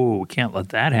 oh, we can't let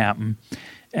that happen.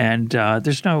 And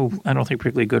there's no, I don't think,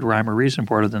 particularly good rhyme or reason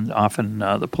for it other than often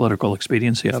the political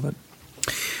expediency of it.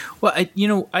 Well,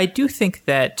 I do think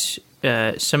that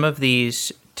some of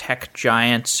these tech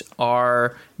giants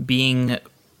are being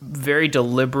very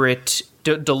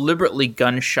deliberately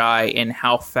gun shy in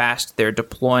how fast they're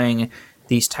deploying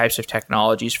these types of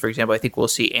technologies. For example, I think we'll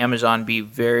see Amazon be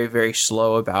very, very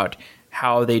slow about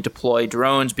how they deploy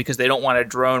drones because they don't want a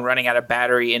drone running out of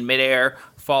battery in midair,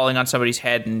 falling on somebody's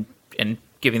head and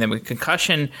giving them a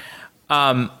concussion.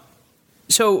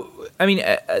 So, I mean,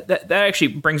 that actually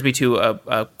brings me to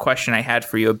a question I had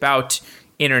for you about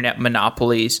internet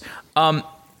monopolies.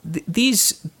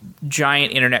 These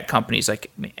giant internet companies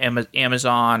like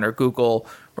Amazon or Google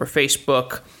or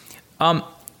Facebook,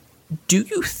 do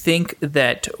you think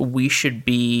that we should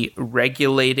be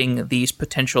regulating these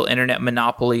potential internet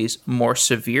monopolies more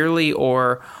severely,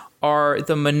 or are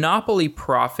the monopoly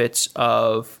profits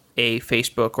of a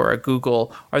Facebook or a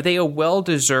Google, are they a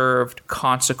well-deserved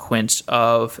consequence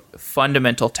of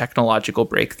fundamental technological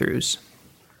breakthroughs?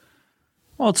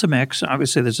 Well, it's a mix.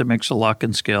 Obviously, there's a mix of luck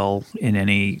and skill in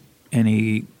any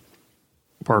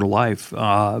part of life.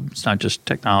 It's not just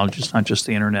technology. It's not just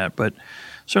the internet. But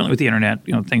certainly with the internet,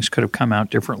 things could have come out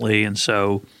differently. And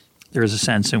so there's a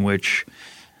sense in which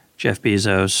Jeff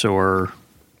Bezos or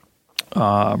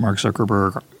Mark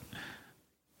Zuckerberg,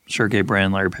 Sergey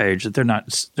Brin, Larry Page, that they're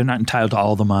not entitled to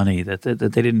all the money, that they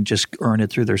didn't just earn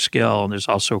it through their skill. And there's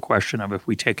also a question of if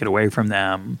we take it away from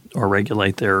them or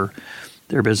regulate their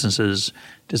businesses,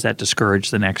 does that discourage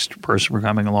the next person from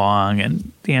coming along?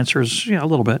 And the answer is, a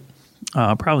little bit.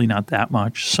 Probably not that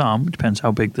much. Some. Depends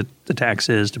how big the tax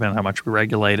is, depending on how much we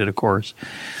regulate it, of course.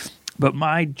 But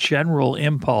my general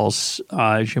impulse,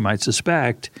 as you might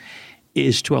suspect,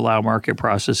 is to allow market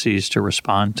processes to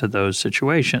respond to those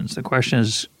situations. The question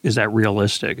is that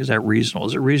realistic? Is that reasonable?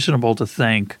 Is it reasonable to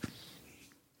think?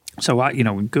 So,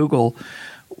 when Google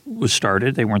was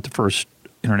started, they weren't the first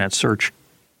internet search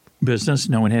business.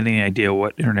 No one had any idea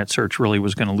what internet search really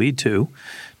was going to lead to.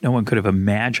 No one could have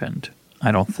imagined,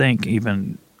 I don't think,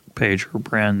 even Page or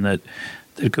Brin, that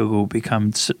Google would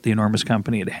become the enormous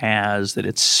company it has, that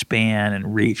its span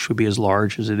and reach would be as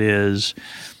large as it is.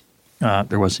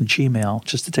 There wasn't Gmail,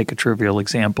 just to take a trivial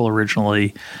example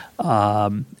originally.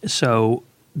 So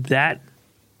that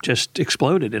just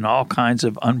exploded in all kinds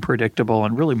of unpredictable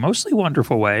and really mostly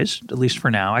wonderful ways, at least for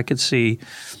now. I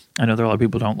know there are a lot of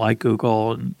people who don't like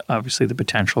Google, and obviously the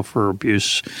potential for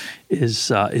abuse is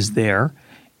there.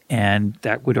 And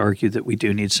that would argue that we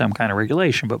do need some kind of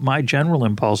regulation. But my general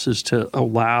impulse is to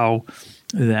allow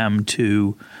them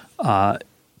to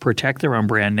protect their own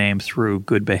brand name through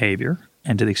good behavior.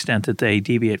 And to the extent that they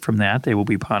deviate from that, they will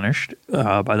be punished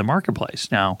by the marketplace.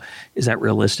 Now, is that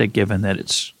realistic given that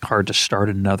it's hard to start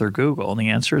another Google? And the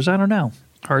answer is, I don't know.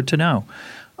 Hard to know.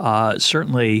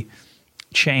 Certainly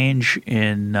change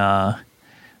in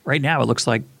right now, it looks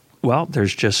like,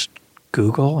 there's just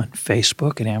Google and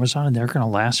Facebook and Amazon, and they're going to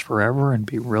last forever and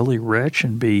be really rich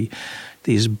and be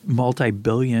these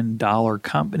multi-billion-dollar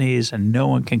companies, and no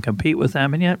one can compete with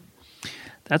them. And yet,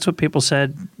 that's what people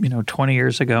said, 20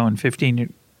 years ago and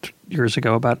 15 years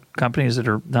ago about companies that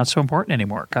are not so important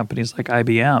anymore. Companies like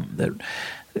IBM that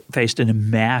faced a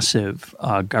massive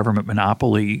government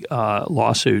monopoly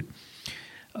lawsuit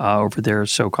over their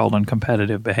so-called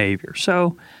uncompetitive behavior.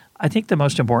 So I think the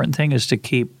most important thing is to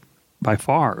keep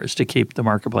the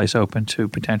marketplace open to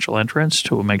potential entrants,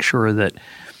 to make sure that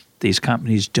these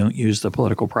companies don't use the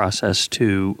political process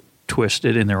to twist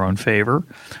it in their own favor,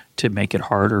 to make it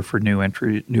harder for new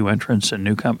entrants and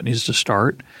new companies to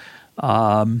start.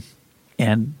 And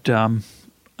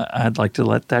I'd like to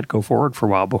let that go forward for a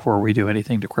while before we do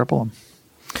anything to cripple them.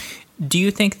 Do you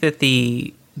think that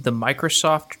the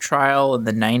Microsoft trial in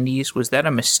the 90s, was that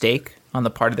a mistake on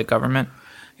the part of the government?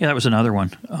 Yeah, that was another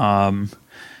one.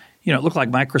 It looked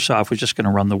like Microsoft was just going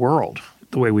to run the world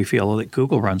the way we feel that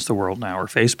Google runs the world now or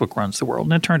Facebook runs the world.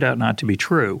 And it turned out not to be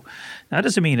true. That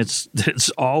doesn't mean it's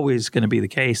always going to be the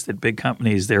case that big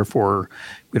companies, therefore,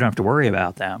 we don't have to worry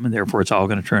about them, and therefore it's all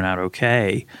going to turn out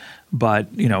okay.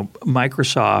 But,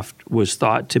 Microsoft was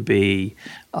thought to be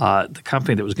the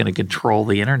company that was going to control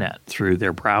the internet through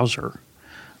their browser.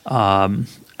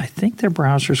 I think their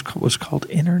browser was called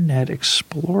Internet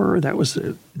Explorer. That was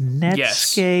Netscape.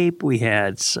 Yes. We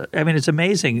had it's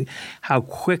amazing how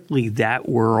quickly that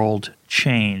world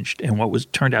changed, and what was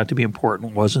turned out to be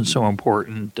important wasn't so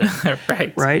important.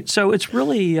 Right. Right? So it's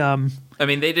really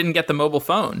they didn't get the mobile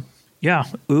phone. Yeah.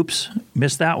 Oops.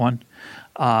 Missed that one.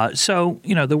 So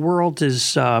the world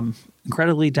is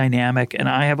incredibly dynamic, and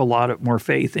I have a lot more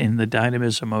faith in the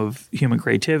dynamism of human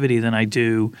creativity than I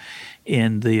do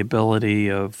in the ability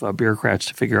of bureaucrats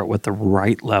to figure out what the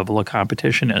right level of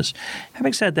competition is.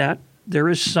 Having said that, there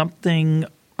is something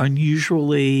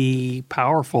unusually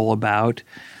powerful about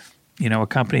a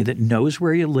company that knows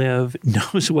where you live,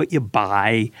 knows what you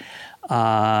buy,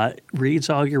 reads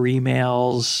all your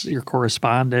emails, your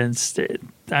correspondence.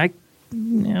 I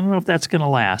don't know if that's going to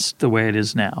last the way it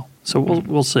is now. So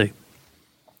we'll see.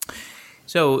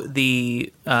 So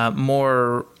the a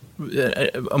more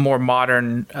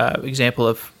modern example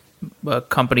of a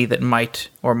company that might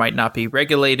or might not be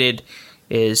regulated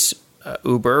is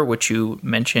Uber, which you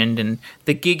mentioned, and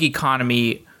the gig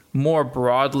economy more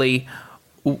broadly.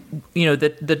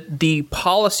 The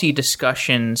policy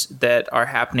discussions that are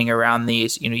happening around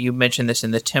these. You mentioned this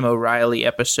in the Tim O'Reilly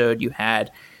episode you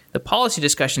had. The policy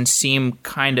discussions seem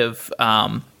kind of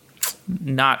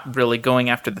not really going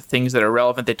after the things that are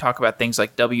relevant. They talk about things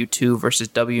like W-2 versus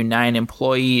W-9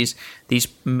 employees. These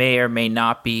may or may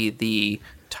not be the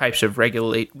types of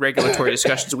regulatory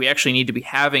discussions we actually need to be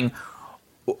having.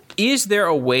 Is there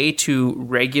a way to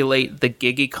regulate the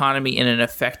gig economy in an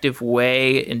effective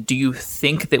way? And do you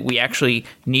think that we actually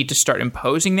need to start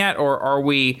imposing that? Or are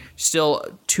we still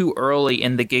too early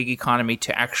in the gig economy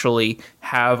to actually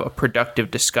have a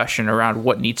productive discussion around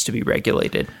what needs to be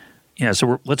regulated? Yeah,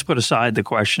 so let's put aside the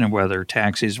question of whether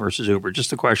taxis versus Uber,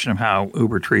 just the question of how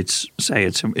Uber treats, say,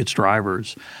 its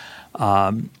drivers.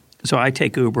 So I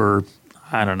take Uber,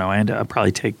 I don't know, and I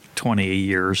probably take 20 a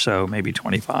year or so, maybe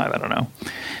 25, I don't know.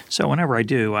 So whenever I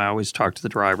do, I always talk to the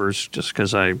drivers just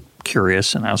because I'm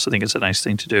curious, and I also think it's a nice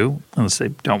thing to do, unless they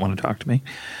don't want to talk to me.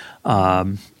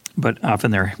 But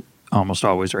often they're almost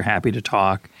always are happy to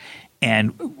talk.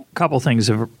 And a couple things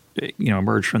have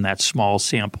emerged from that small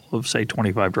sample of, say,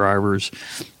 25 drivers.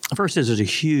 First is there's a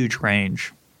huge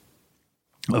range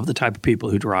of the type of people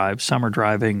who drive. Some are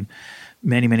driving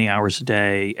many, many hours a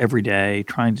day, every day,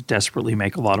 trying to desperately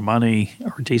make a lot of money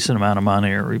or a decent amount of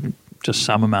money or even just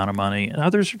some amount of money. And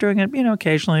others are doing it,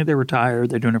 occasionally they're retired.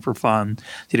 They're doing it for fun.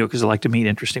 They do it because they like to meet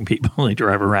interesting people. They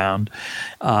drive around.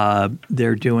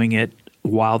 They're doing it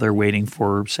while they're waiting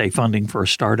for, say, funding for a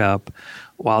startup,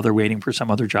 while they're waiting for some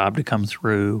other job to come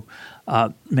through.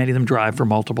 Many of them drive for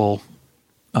multiple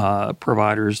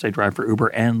providers. They drive for Uber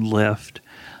and Lyft.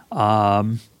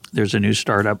 There's a new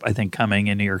startup, I think, coming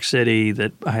in New York City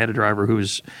that I had a driver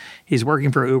he's working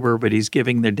for Uber, but he's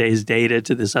giving their day's data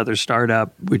to this other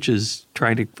startup, which is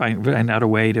trying to find out a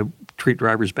way to treat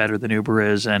drivers better than Uber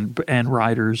is and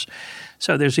riders.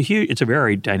 So it's a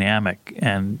very dynamic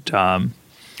and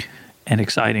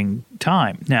exciting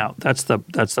time. Now, that's the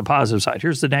positive side.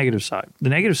 Here's the negative side. The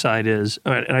negative side is,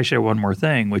 and I should have one more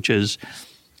thing, which is,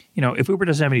 if Uber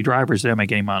doesn't have any drivers, they don't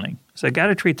make any money. So they got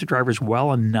to treat the drivers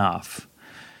well enough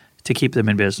to keep them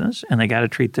in business, and they got to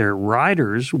treat their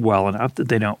riders well enough that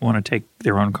they don't want to take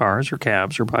their own cars or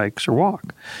cabs or bikes or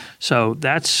walk. So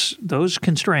those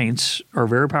constraints are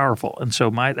very powerful, and so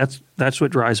that's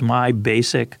what drives my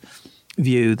basic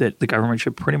view that the government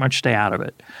should pretty much stay out of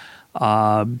it.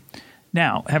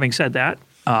 Now, having said that,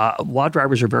 a lot of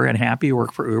drivers are very unhappy to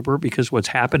work for Uber because what's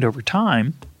happened over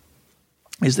time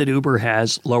is that Uber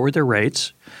has lowered their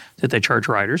rates that they charge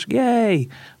riders. Yay!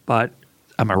 But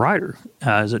I'm a rider.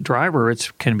 As a driver,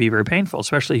 it can be very painful,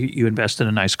 especially if you invest in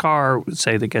a nice car,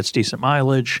 say that gets decent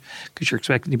mileage because you're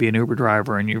expecting to be an Uber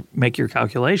driver and you make your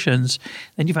calculations.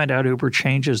 Then you find out Uber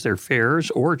changes their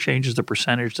fares or changes the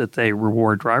percentage that they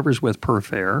reward drivers with per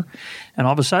fare. And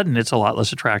all of a sudden, it's a lot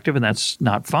less attractive, and that's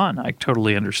not fun. I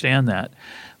totally understand that.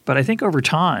 But I think over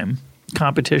time,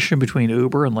 competition between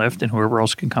Uber and Lyft and whoever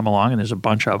else can come along, and there's a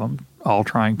bunch of them all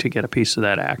trying to get a piece of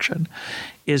that action,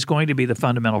 is going to be the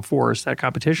fundamental force. That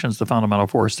competition is the fundamental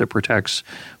force that protects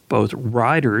both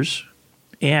riders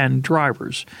and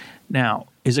drivers. Now,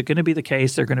 is it going to be the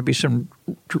case there are going to be some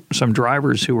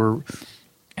drivers who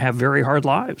have very hard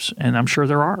lives? And I'm sure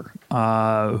there are,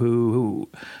 who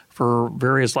for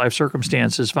various life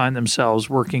circumstances find themselves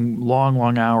working long,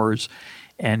 long hours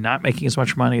and not making as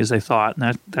much money as they thought.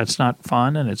 And that's not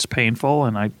fun, and it's painful,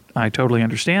 and I totally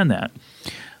understand that.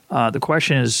 The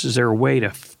question is there a way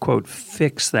to, quote,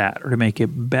 fix that or to make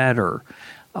it better?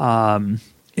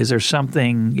 Is there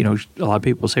something, a lot of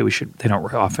people say they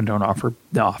don't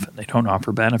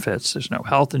offer benefits. There's no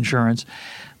health insurance.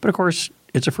 But of course,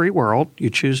 it's a free world. You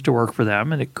choose to work for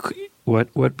them. And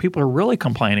what people are really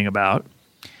complaining about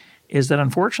is that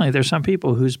unfortunately there's some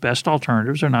people whose best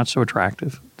alternatives are not so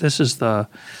attractive. This is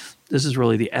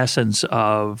really the essence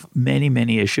of many,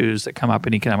 many issues that come up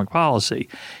in economic policy.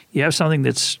 You have something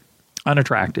that's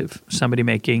unattractive, somebody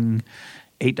making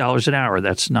 $8 an hour.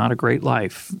 That's not a great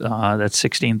life. That's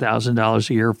 $16,000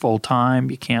 a year full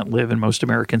time. You can't live in most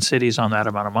American cities on that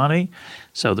amount of money.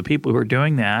 So the people who are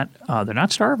doing that, they're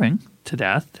not starving to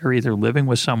death. They're either living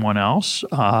with someone else,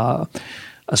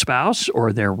 a spouse,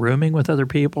 or they're rooming with other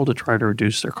people to try to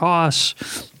reduce their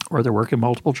costs, or they're working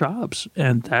multiple jobs.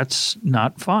 And that's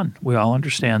not fun. We all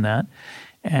understand that.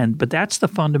 But that's the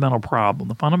fundamental problem.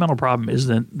 The fundamental problem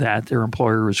isn't that their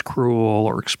employer is cruel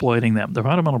or exploiting them. The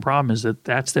fundamental problem is that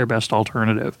that's their best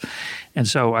alternative. And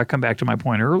so I come back to my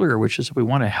point earlier, which is if we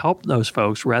want to help those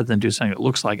folks rather than do something that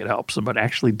looks like it helps them but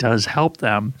actually does help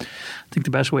them, I think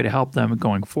the best way to help them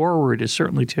going forward is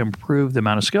certainly to improve the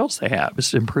amount of skills they have,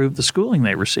 is to improve the schooling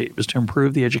they receive, is to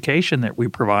improve the education that we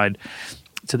provide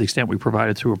to the extent we provide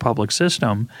it through a public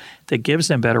system that gives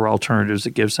them better alternatives,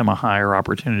 that gives them a higher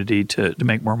opportunity to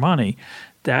make more money.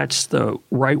 That's the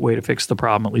right way to fix the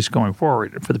problem, at least going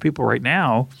forward. And for the people right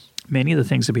now, many of the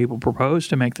things that people propose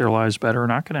to make their lives better are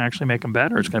not going to actually make them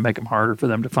better. It's going to make them harder for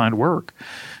them to find work.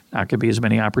 Not going to be as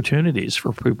many opportunities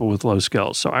for people with low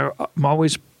skills. So I'm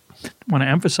always want to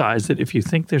emphasize that if you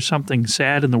think there's something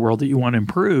sad in the world that you want to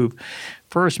improve,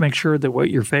 first make sure that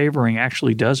what you're favoring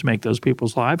actually does make those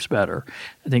people's lives better.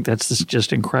 I think that's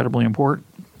just incredibly important.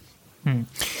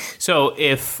 So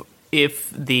if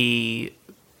the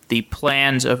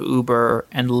plans of Uber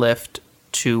and Lyft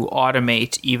to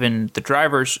automate even the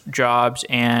drivers' jobs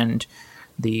and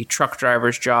the truck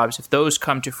drivers' jobs, if those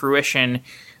come to fruition,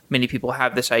 many people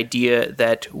have this idea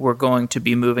that we're going to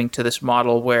be moving to this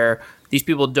model where these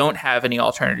people don't have any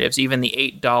alternatives. Even the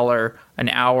 $8 an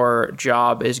hour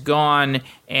job is gone,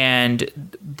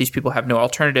 and these people have no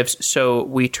alternatives. So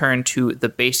we turn to the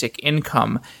basic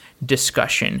income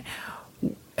discussion.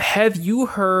 Have you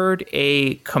heard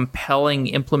a compelling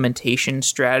implementation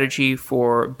strategy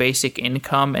for basic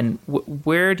income, and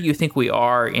where do you think we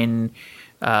are in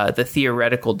the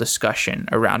theoretical discussion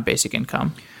around basic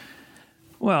income?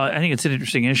 Well, I think it's an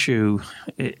interesting issue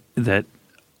that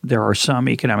there are some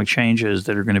economic changes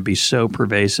that are going to be so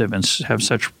pervasive and have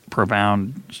such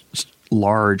profound,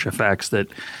 large effects that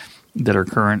our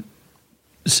current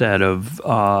set of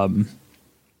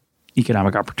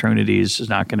economic opportunities is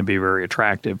not going to be very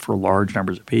attractive for large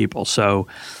numbers of people. So,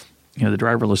 the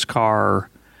driverless car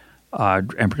and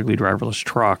particularly driverless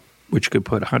truck, which could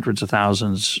put hundreds of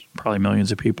thousands, probably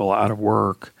millions of people out of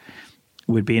work,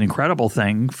 would be an incredible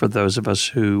thing for those of us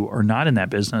who are not in that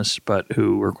business, but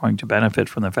who are going to benefit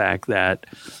from the fact that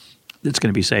it's going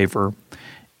to be safer.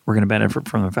 We're going to benefit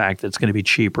from the fact that it's going to be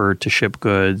cheaper to ship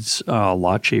goods, a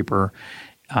lot cheaper.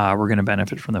 We're going to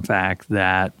benefit from the fact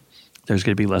that there's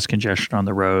going to be less congestion on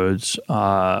the roads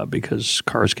because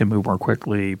cars can move more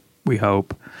quickly, we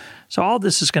hope. So all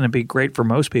this is going to be great for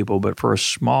most people, but for a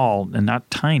small and not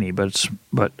tiny, but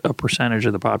a percentage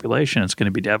of the population, it's going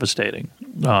to be devastating.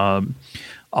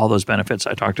 All those benefits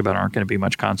I talked about aren't going to be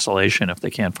much consolation if they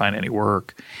can't find any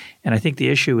work. And I think the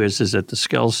issue is that the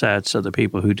skill sets of the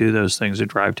people who do those things, who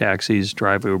drive taxis,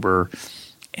 drive Uber,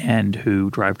 and who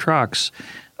drive trucks,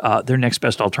 their next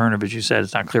best alternative, as you said,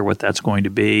 it's not clear what that's going to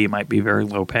be. It might be very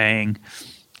low paying.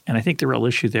 And I think the real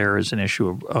issue there is an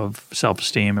issue of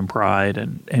self-esteem and pride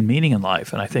and meaning in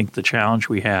life. And I think the challenge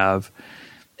we have,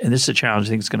 and this is a challenge I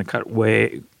think is going to cut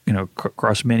way,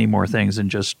 across many more things than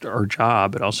just our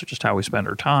job, but also just how we spend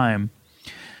our time.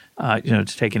 To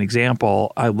take an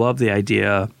example, I love the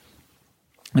idea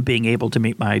of being able to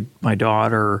meet my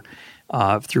daughter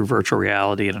through virtual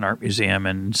reality at an art museum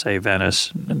in, say,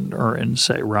 Venice or in,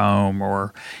 say, Rome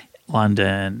or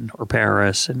London or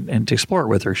Paris, and to explore it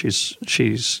with her.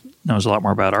 She's knows a lot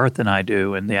more about art than I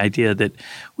do, and the idea that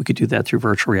we could do that through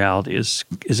virtual reality is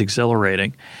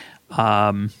exhilarating.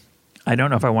 I don't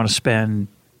know if I want to spend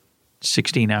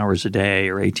 16 hours a day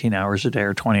or 18 hours a day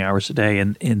or 20 hours a day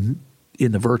in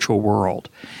the virtual world.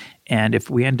 And if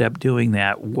we end up doing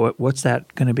that, what's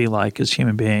that going to be like as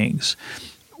human beings?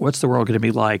 What's the world going to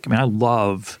be like? I mean, I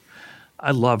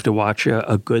love to watch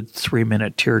a good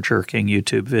 3-minute tear-jerking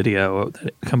YouTube video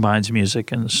that combines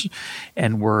music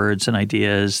and words and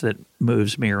ideas that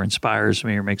moves me or inspires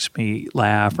me or makes me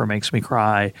laugh or makes me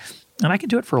cry. And I can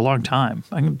do it for a long time.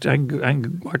 I can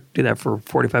do that for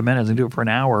 45 minutes and do it for an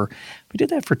hour. If I did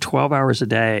that for 12 hours a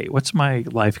day, what's my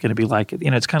life going to be like?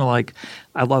 It's kind of like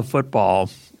I love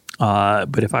football,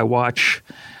 but if I watch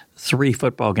 3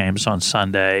 football games on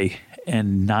Sunday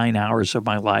and 9 hours of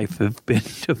my life have been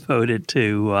devoted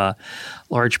to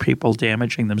large people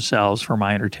damaging themselves for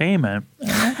my entertainment,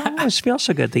 I don't always feel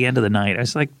so good at the end of the night. I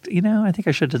was like, I think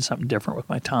I should have done something different with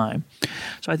my time.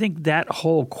 So I think that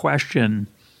whole question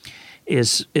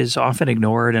is often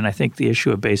ignored, and I think the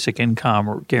issue of basic income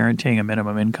or guaranteeing a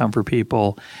minimum income for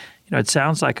people, it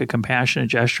sounds like a compassionate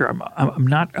gesture. I'm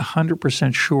not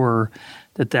 100% sure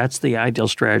that that's the ideal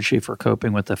strategy for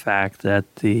coping with the fact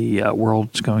that the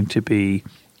world's going to be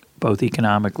both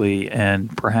economically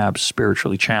and perhaps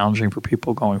spiritually challenging for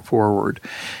people going forward.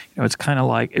 It's kind of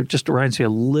like, it just reminds me a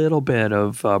little bit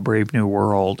of Brave New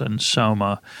World and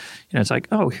Soma. It's like,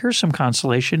 oh, here's some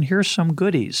consolation, here's some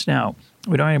goodies. Now,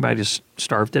 we don't want anybody to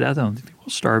starve to death. I don't think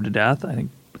people starve to death. I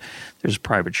think there's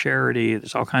private charity.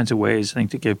 There's all kinds of ways, I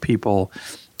think, to give people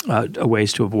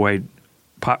ways to avoid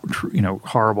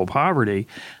horrible poverty.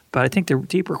 But I think the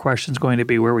deeper question is going to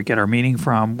be where we get our meaning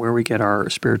from, where we get our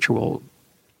spiritual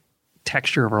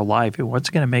texture of our life, and what's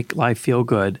going to make life feel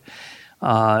good.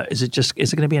 Is it going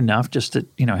to be enough just to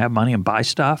have money and buy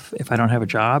stuff if I don't have a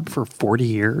job for 40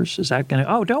 years? Is that going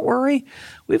to? Oh, don't worry,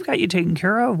 we've got you taken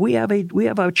care of. We have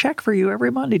a check for you every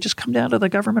Monday. Just come down to the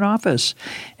government office,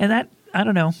 and that I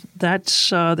don't know. That's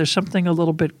there's something a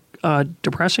little bit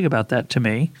depressing about that to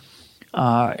me.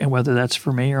 And whether that's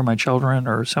for me or my children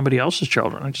or somebody else's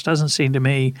children, it just doesn't seem to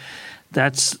me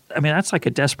that's like a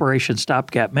desperation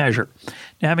stopgap measure.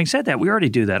 Now, having said that, we already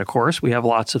do that, of course. We have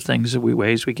lots of things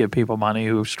ways we give people money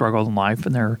who have struggled in life,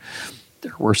 and there are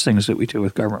worse things that we do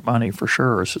with government money for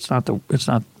sure. So it's not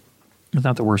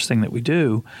the worst thing that we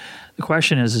do. The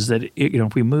question is that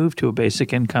if we move to a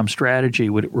basic income strategy,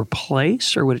 would it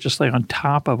replace or would it just lay on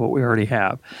top of what we already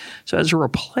have? So as a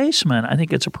replacement, I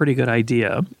think it's a pretty good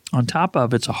idea. On top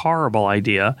of, it's a horrible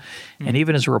idea. And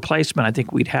even as a replacement, I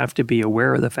think we'd have to be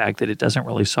aware of the fact that it doesn't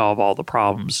really solve all the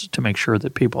problems. To make sure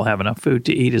that people have enough food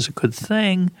to eat is a good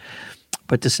thing.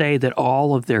 But to say that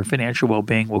all of their financial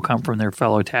well-being will come from their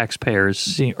fellow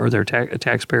taxpayers or their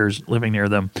taxpayers living near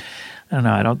them,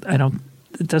 I don't.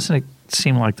 It doesn't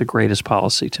seem like the greatest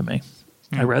policy to me.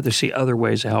 I'd rather see other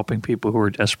ways of helping people who are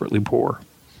desperately poor.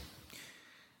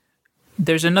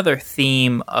 There's another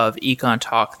theme of Econ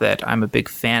Talk that I'm a big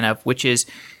fan of, which is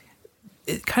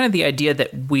kind of the idea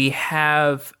that we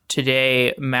have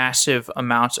today massive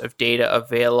amounts of data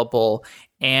available,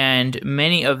 and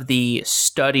many of the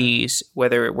studies,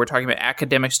 whether we're talking about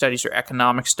academic studies or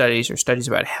economic studies or studies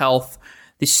about health,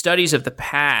 the studies of the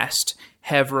past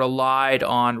have relied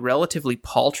on relatively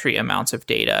paltry amounts of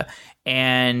data.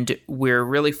 And we're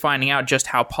really finding out just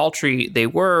how paltry they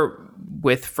were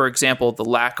with, for example, the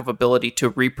lack of ability to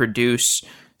reproduce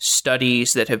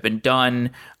studies that have been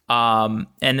done. And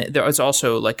there was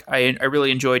also, I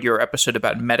really enjoyed your episode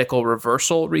about medical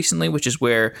reversal recently, which is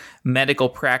where medical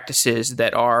practices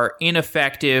that are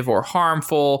ineffective or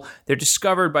harmful, they're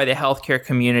discovered by the healthcare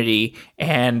community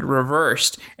and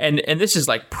reversed. And this is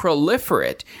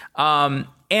proliferate.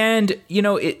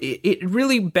 It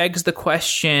really begs the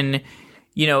question,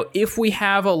 if we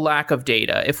have a lack of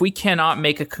data, if we cannot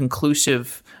make a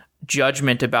conclusive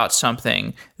judgment about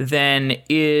something, then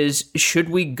should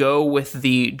we go with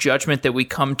the judgment that we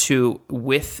come to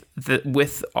if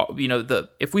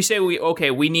we say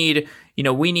we need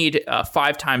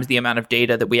 5 times the amount of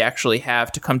data that we actually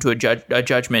have to come to a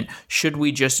judgment, should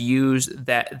we just use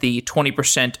the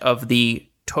 20% of the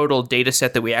total data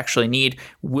set that we actually need?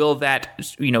 Will that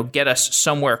get us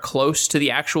somewhere close to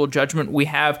the actual judgment we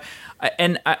have?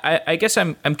 And I guess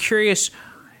I'm curious,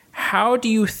 how do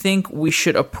you think we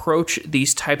should approach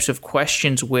these types of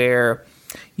questions where,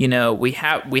 we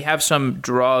have some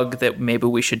drug that maybe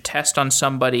we should test on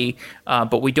somebody,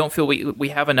 but we don't feel we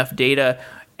have enough data?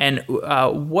 And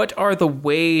what are the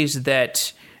ways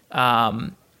that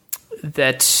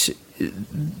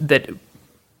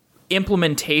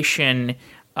implementation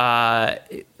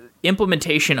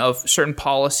of certain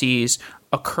policies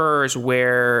occurs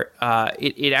where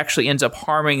it actually ends up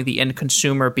harming the end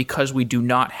consumer because we do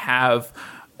not have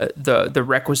the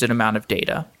requisite amount of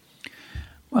data?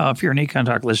 Well, if you're an Econ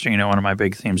Talk listener, one of my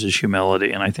big themes is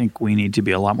humility, and I think we need to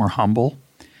be a lot more humble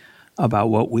about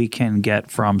what we can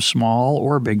get from small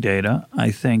or big data.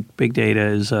 I think big data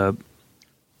is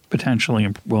potentially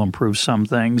will improve some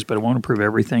things, but it won't improve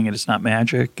everything, and it's not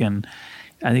magic. And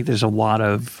I think there's a lot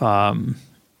of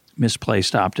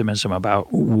misplaced optimism about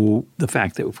the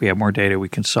fact that if we have more data, we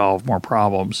can solve more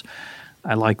problems.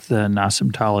 I like the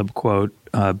Nassim Taleb quote,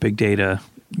 big data,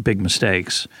 big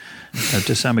mistakes.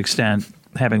 To some extent,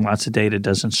 having lots of data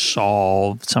doesn't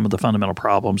solve some of the fundamental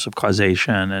problems of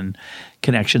causation and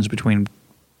connections between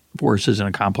forces in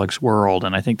a complex world.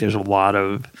 And I think there's a lot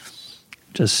of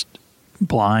just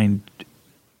blind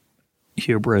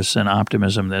hubris and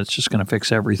optimism that it's just going to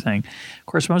fix everything. Of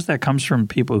course, most of that comes from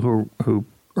people who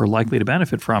are likely to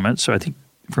benefit from it. So I think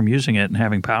from using it and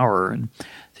having power. And I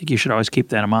think you should always keep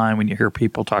that in mind when you hear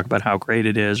people talk about how great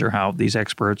it is or how these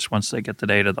experts, once they get the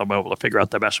data, they'll be able to figure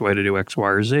out the best way to do X, Y,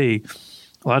 or Z.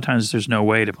 A lot of times there's no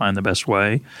way to find the best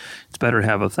way. It's better to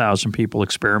have 1,000 people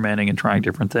experimenting and trying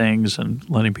different things and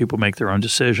letting people make their own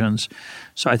decisions.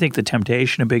 So I think the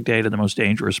temptation of big data, the most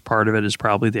dangerous part of it is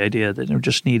probably the idea that we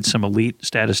just need some elite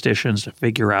statisticians to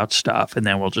figure out stuff and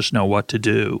then we'll just know what to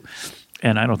do.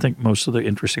 And I don't think most of the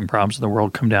interesting problems in the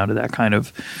world come down to that kind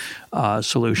of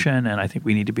solution. And I think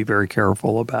we need to be very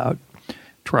careful about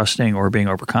trusting or being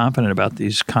overconfident about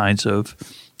these kinds of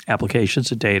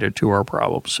applications of data to our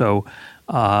problems. So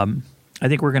I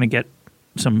think we're going to get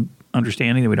some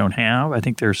understanding that we don't have. I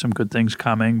think there's some good things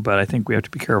coming, but I think we have to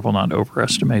be careful not to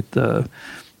overestimate the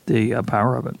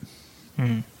power of it.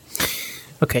 Mm-hmm.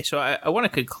 Okay, so I want to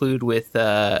conclude with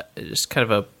just kind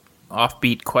of a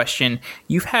offbeat question.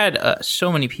 You've had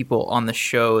so many people on the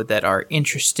show that are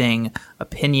interesting,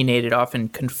 opinionated, often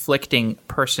conflicting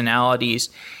personalities.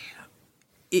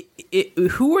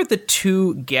 Who are the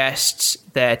two guests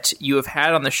that you have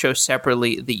had on the show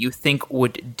separately that you think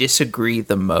would disagree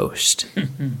the most?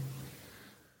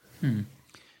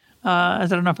 I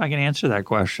don't know if I can answer that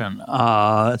question.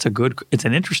 It's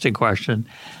an interesting question.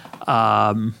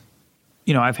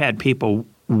 I've had people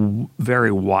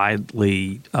very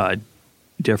widely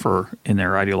differ in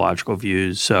their ideological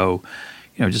views. So,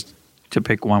 just to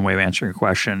pick one way of answering a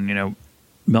question,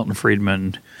 Milton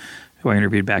Friedman, who I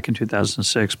interviewed back in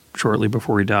 2006, shortly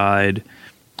before he died,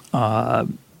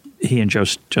 he and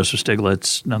Joseph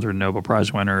Stiglitz, another Nobel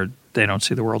Prize winner, they don't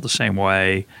see the world the same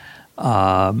way.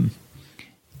 And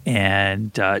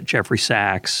Jeffrey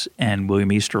Sachs and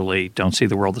William Easterly don't see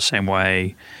the world the same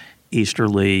way.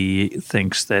 Easterly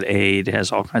thinks that aid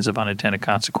has all kinds of unintended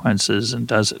consequences and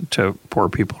does it to poor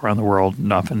people around the world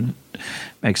and often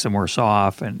makes them worse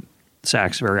off. And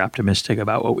Sachs is very optimistic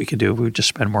about what we could do if we would just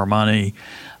spend more money.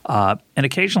 And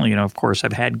occasionally, of course,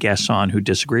 I've had guests on who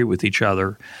disagree with each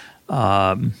other.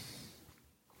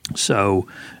 So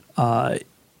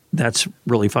that's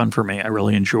really fun for me. I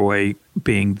really enjoy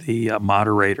being the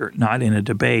moderator, not in a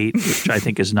debate, which I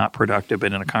think is not productive,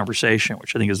 but in a conversation,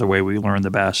 which I think is the way we learn the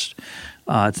best.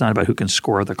 It's not about who can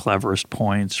score the cleverest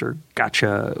points or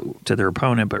gotcha to their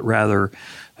opponent, but rather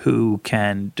who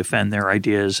can defend their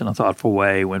ideas in a thoughtful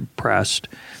way when pressed.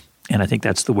 And I think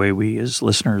that's the way we as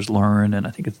listeners learn, and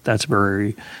I think that's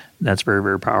very,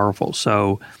 very powerful.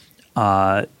 So,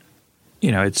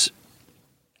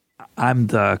 I'm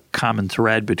the common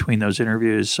thread between those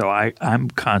interviews, so I'm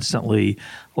constantly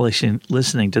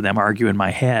listening to them argue in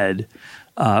my head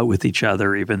with each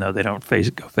other, even though they don't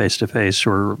go face to face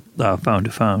or phone to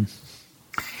phone.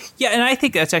 Yeah, and I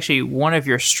think that's actually one of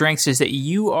your strengths is that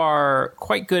you are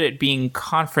quite good at being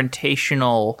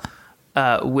confrontational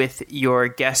with your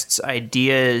guests'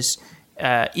 ideas,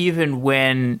 even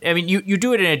when you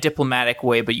do it in a diplomatic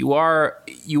way, but you are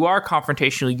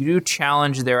confrontational. You do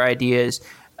challenge their ideas.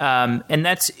 And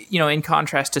that's, in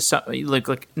contrast to some,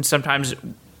 like sometimes,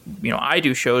 I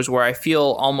do shows where I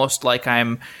feel almost like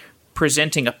I'm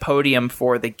presenting a podium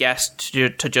for the guest to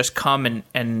just come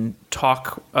and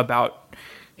talk about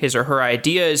his or her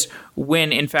ideas,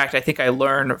 when in fact, I think I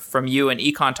learned from you and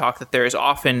Econ Talk that there is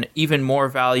often even more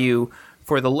value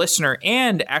for the listener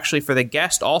and actually for the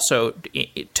guest also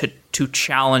to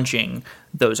challenging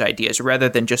those ideas rather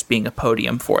than just being a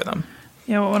podium for them.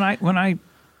 When I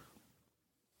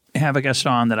have a guest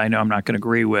on that I know I'm not going to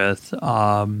agree with,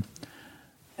 and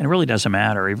it really doesn't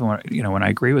matter. Even when I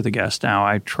agree with a guest now,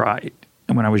 I try.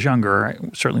 And when I was younger,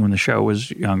 certainly when the show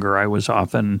was younger, I was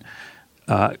often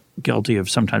guilty of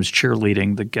sometimes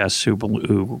cheerleading the guests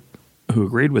who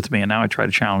agreed with me, and now I try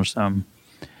to challenge them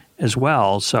as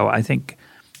well. So I think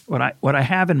what I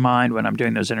have in mind when I'm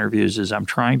doing those interviews is I'm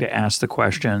trying to ask the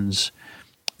questions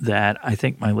that I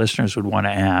think my listeners would want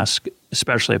to ask,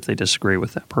 especially if they disagree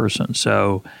with that person.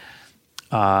 So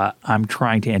I'm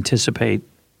trying to anticipate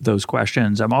those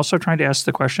questions. I'm also trying to ask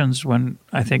the questions when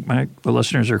I think the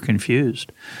listeners are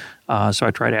confused. So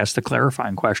I try to ask the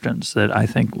clarifying questions that I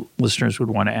think listeners would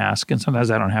want to ask. And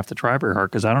sometimes I don't have to try very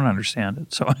hard because I don't understand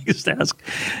it. So I just ask,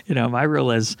 my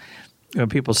rule is when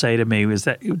people say to me, was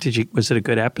it a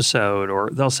good episode? Or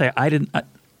they'll say, let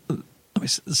me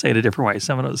say it a different way.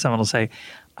 Someone will say,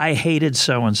 I hated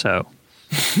so-and-so.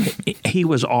 He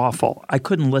was awful. I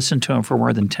couldn't listen to him for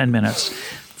more than 10 minutes.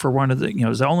 For one of the, it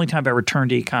was the only time I ever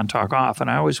turned Econ Talk off. And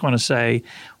I always want to say,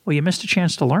 well, you missed a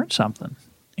chance to learn something.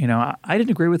 I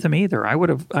didn't agree with him either.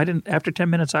 After 10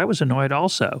 minutes, I was annoyed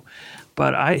also.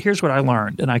 But here's what I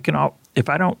learned. And if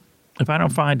I don't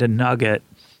find a nugget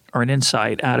or an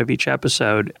insight out of each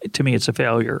episode, to me, it's a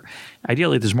failure.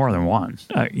 Ideally, there's more than one.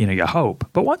 You hope,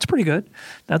 but one's pretty good.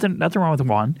 Nothing wrong with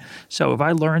one. So if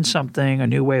I learn something, a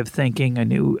new way of thinking, a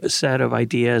new set of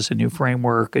ideas, a new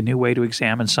framework, a new way to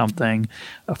examine something,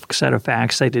 a set of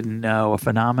facts I didn't know, a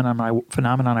phenomenon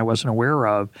I wasn't aware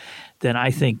of, then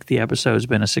I think the episode's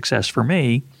been a success for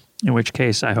me. In which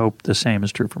case, I hope the same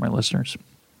is true for my listeners.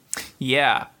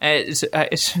 Yeah,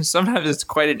 sometimes it's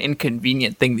quite an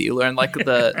inconvenient thing that you learn, like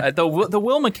the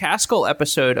Will McCaskill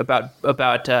episode about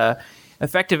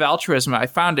effective altruism. I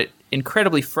found it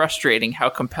incredibly frustrating how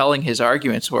compelling his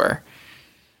arguments were.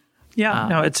 Yeah,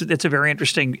 no, it's a very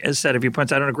interesting set of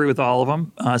viewpoints. I don't agree with all of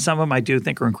them. Some of them I do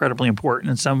think are incredibly important,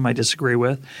 and some of them I disagree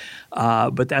with.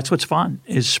 But that's what's fun,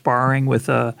 is sparring with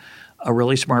a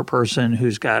really smart person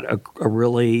who's got a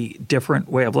really different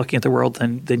way of looking at the world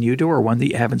than you do, or one that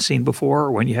you haven't seen before,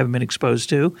 or one you haven't been exposed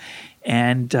to.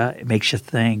 And it makes you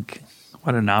think.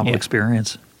 What a novel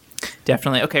experience.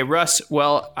 Definitely. Okay, Russ,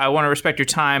 well, I want to respect your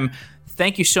time.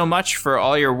 Thank you so much for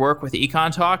all your work with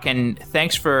Econ Talk, and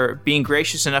thanks for being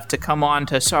gracious enough to come on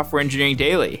to Software Engineering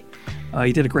Daily.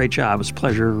 You did a great job. It was a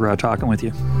pleasure talking with you.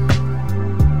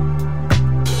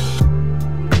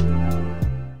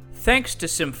 Thanks to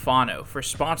Symphono for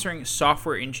sponsoring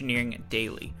Software Engineering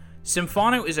Daily.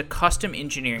 Symphono is a custom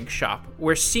engineering shop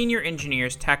where senior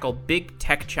engineers tackle big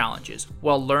tech challenges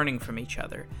while learning from each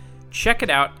other. Check it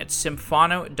out at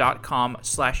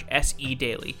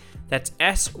symphono.com/sedaily. That's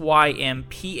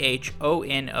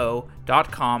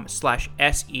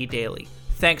symphono.com/sedaily.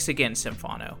 Thanks again,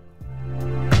 Symphono.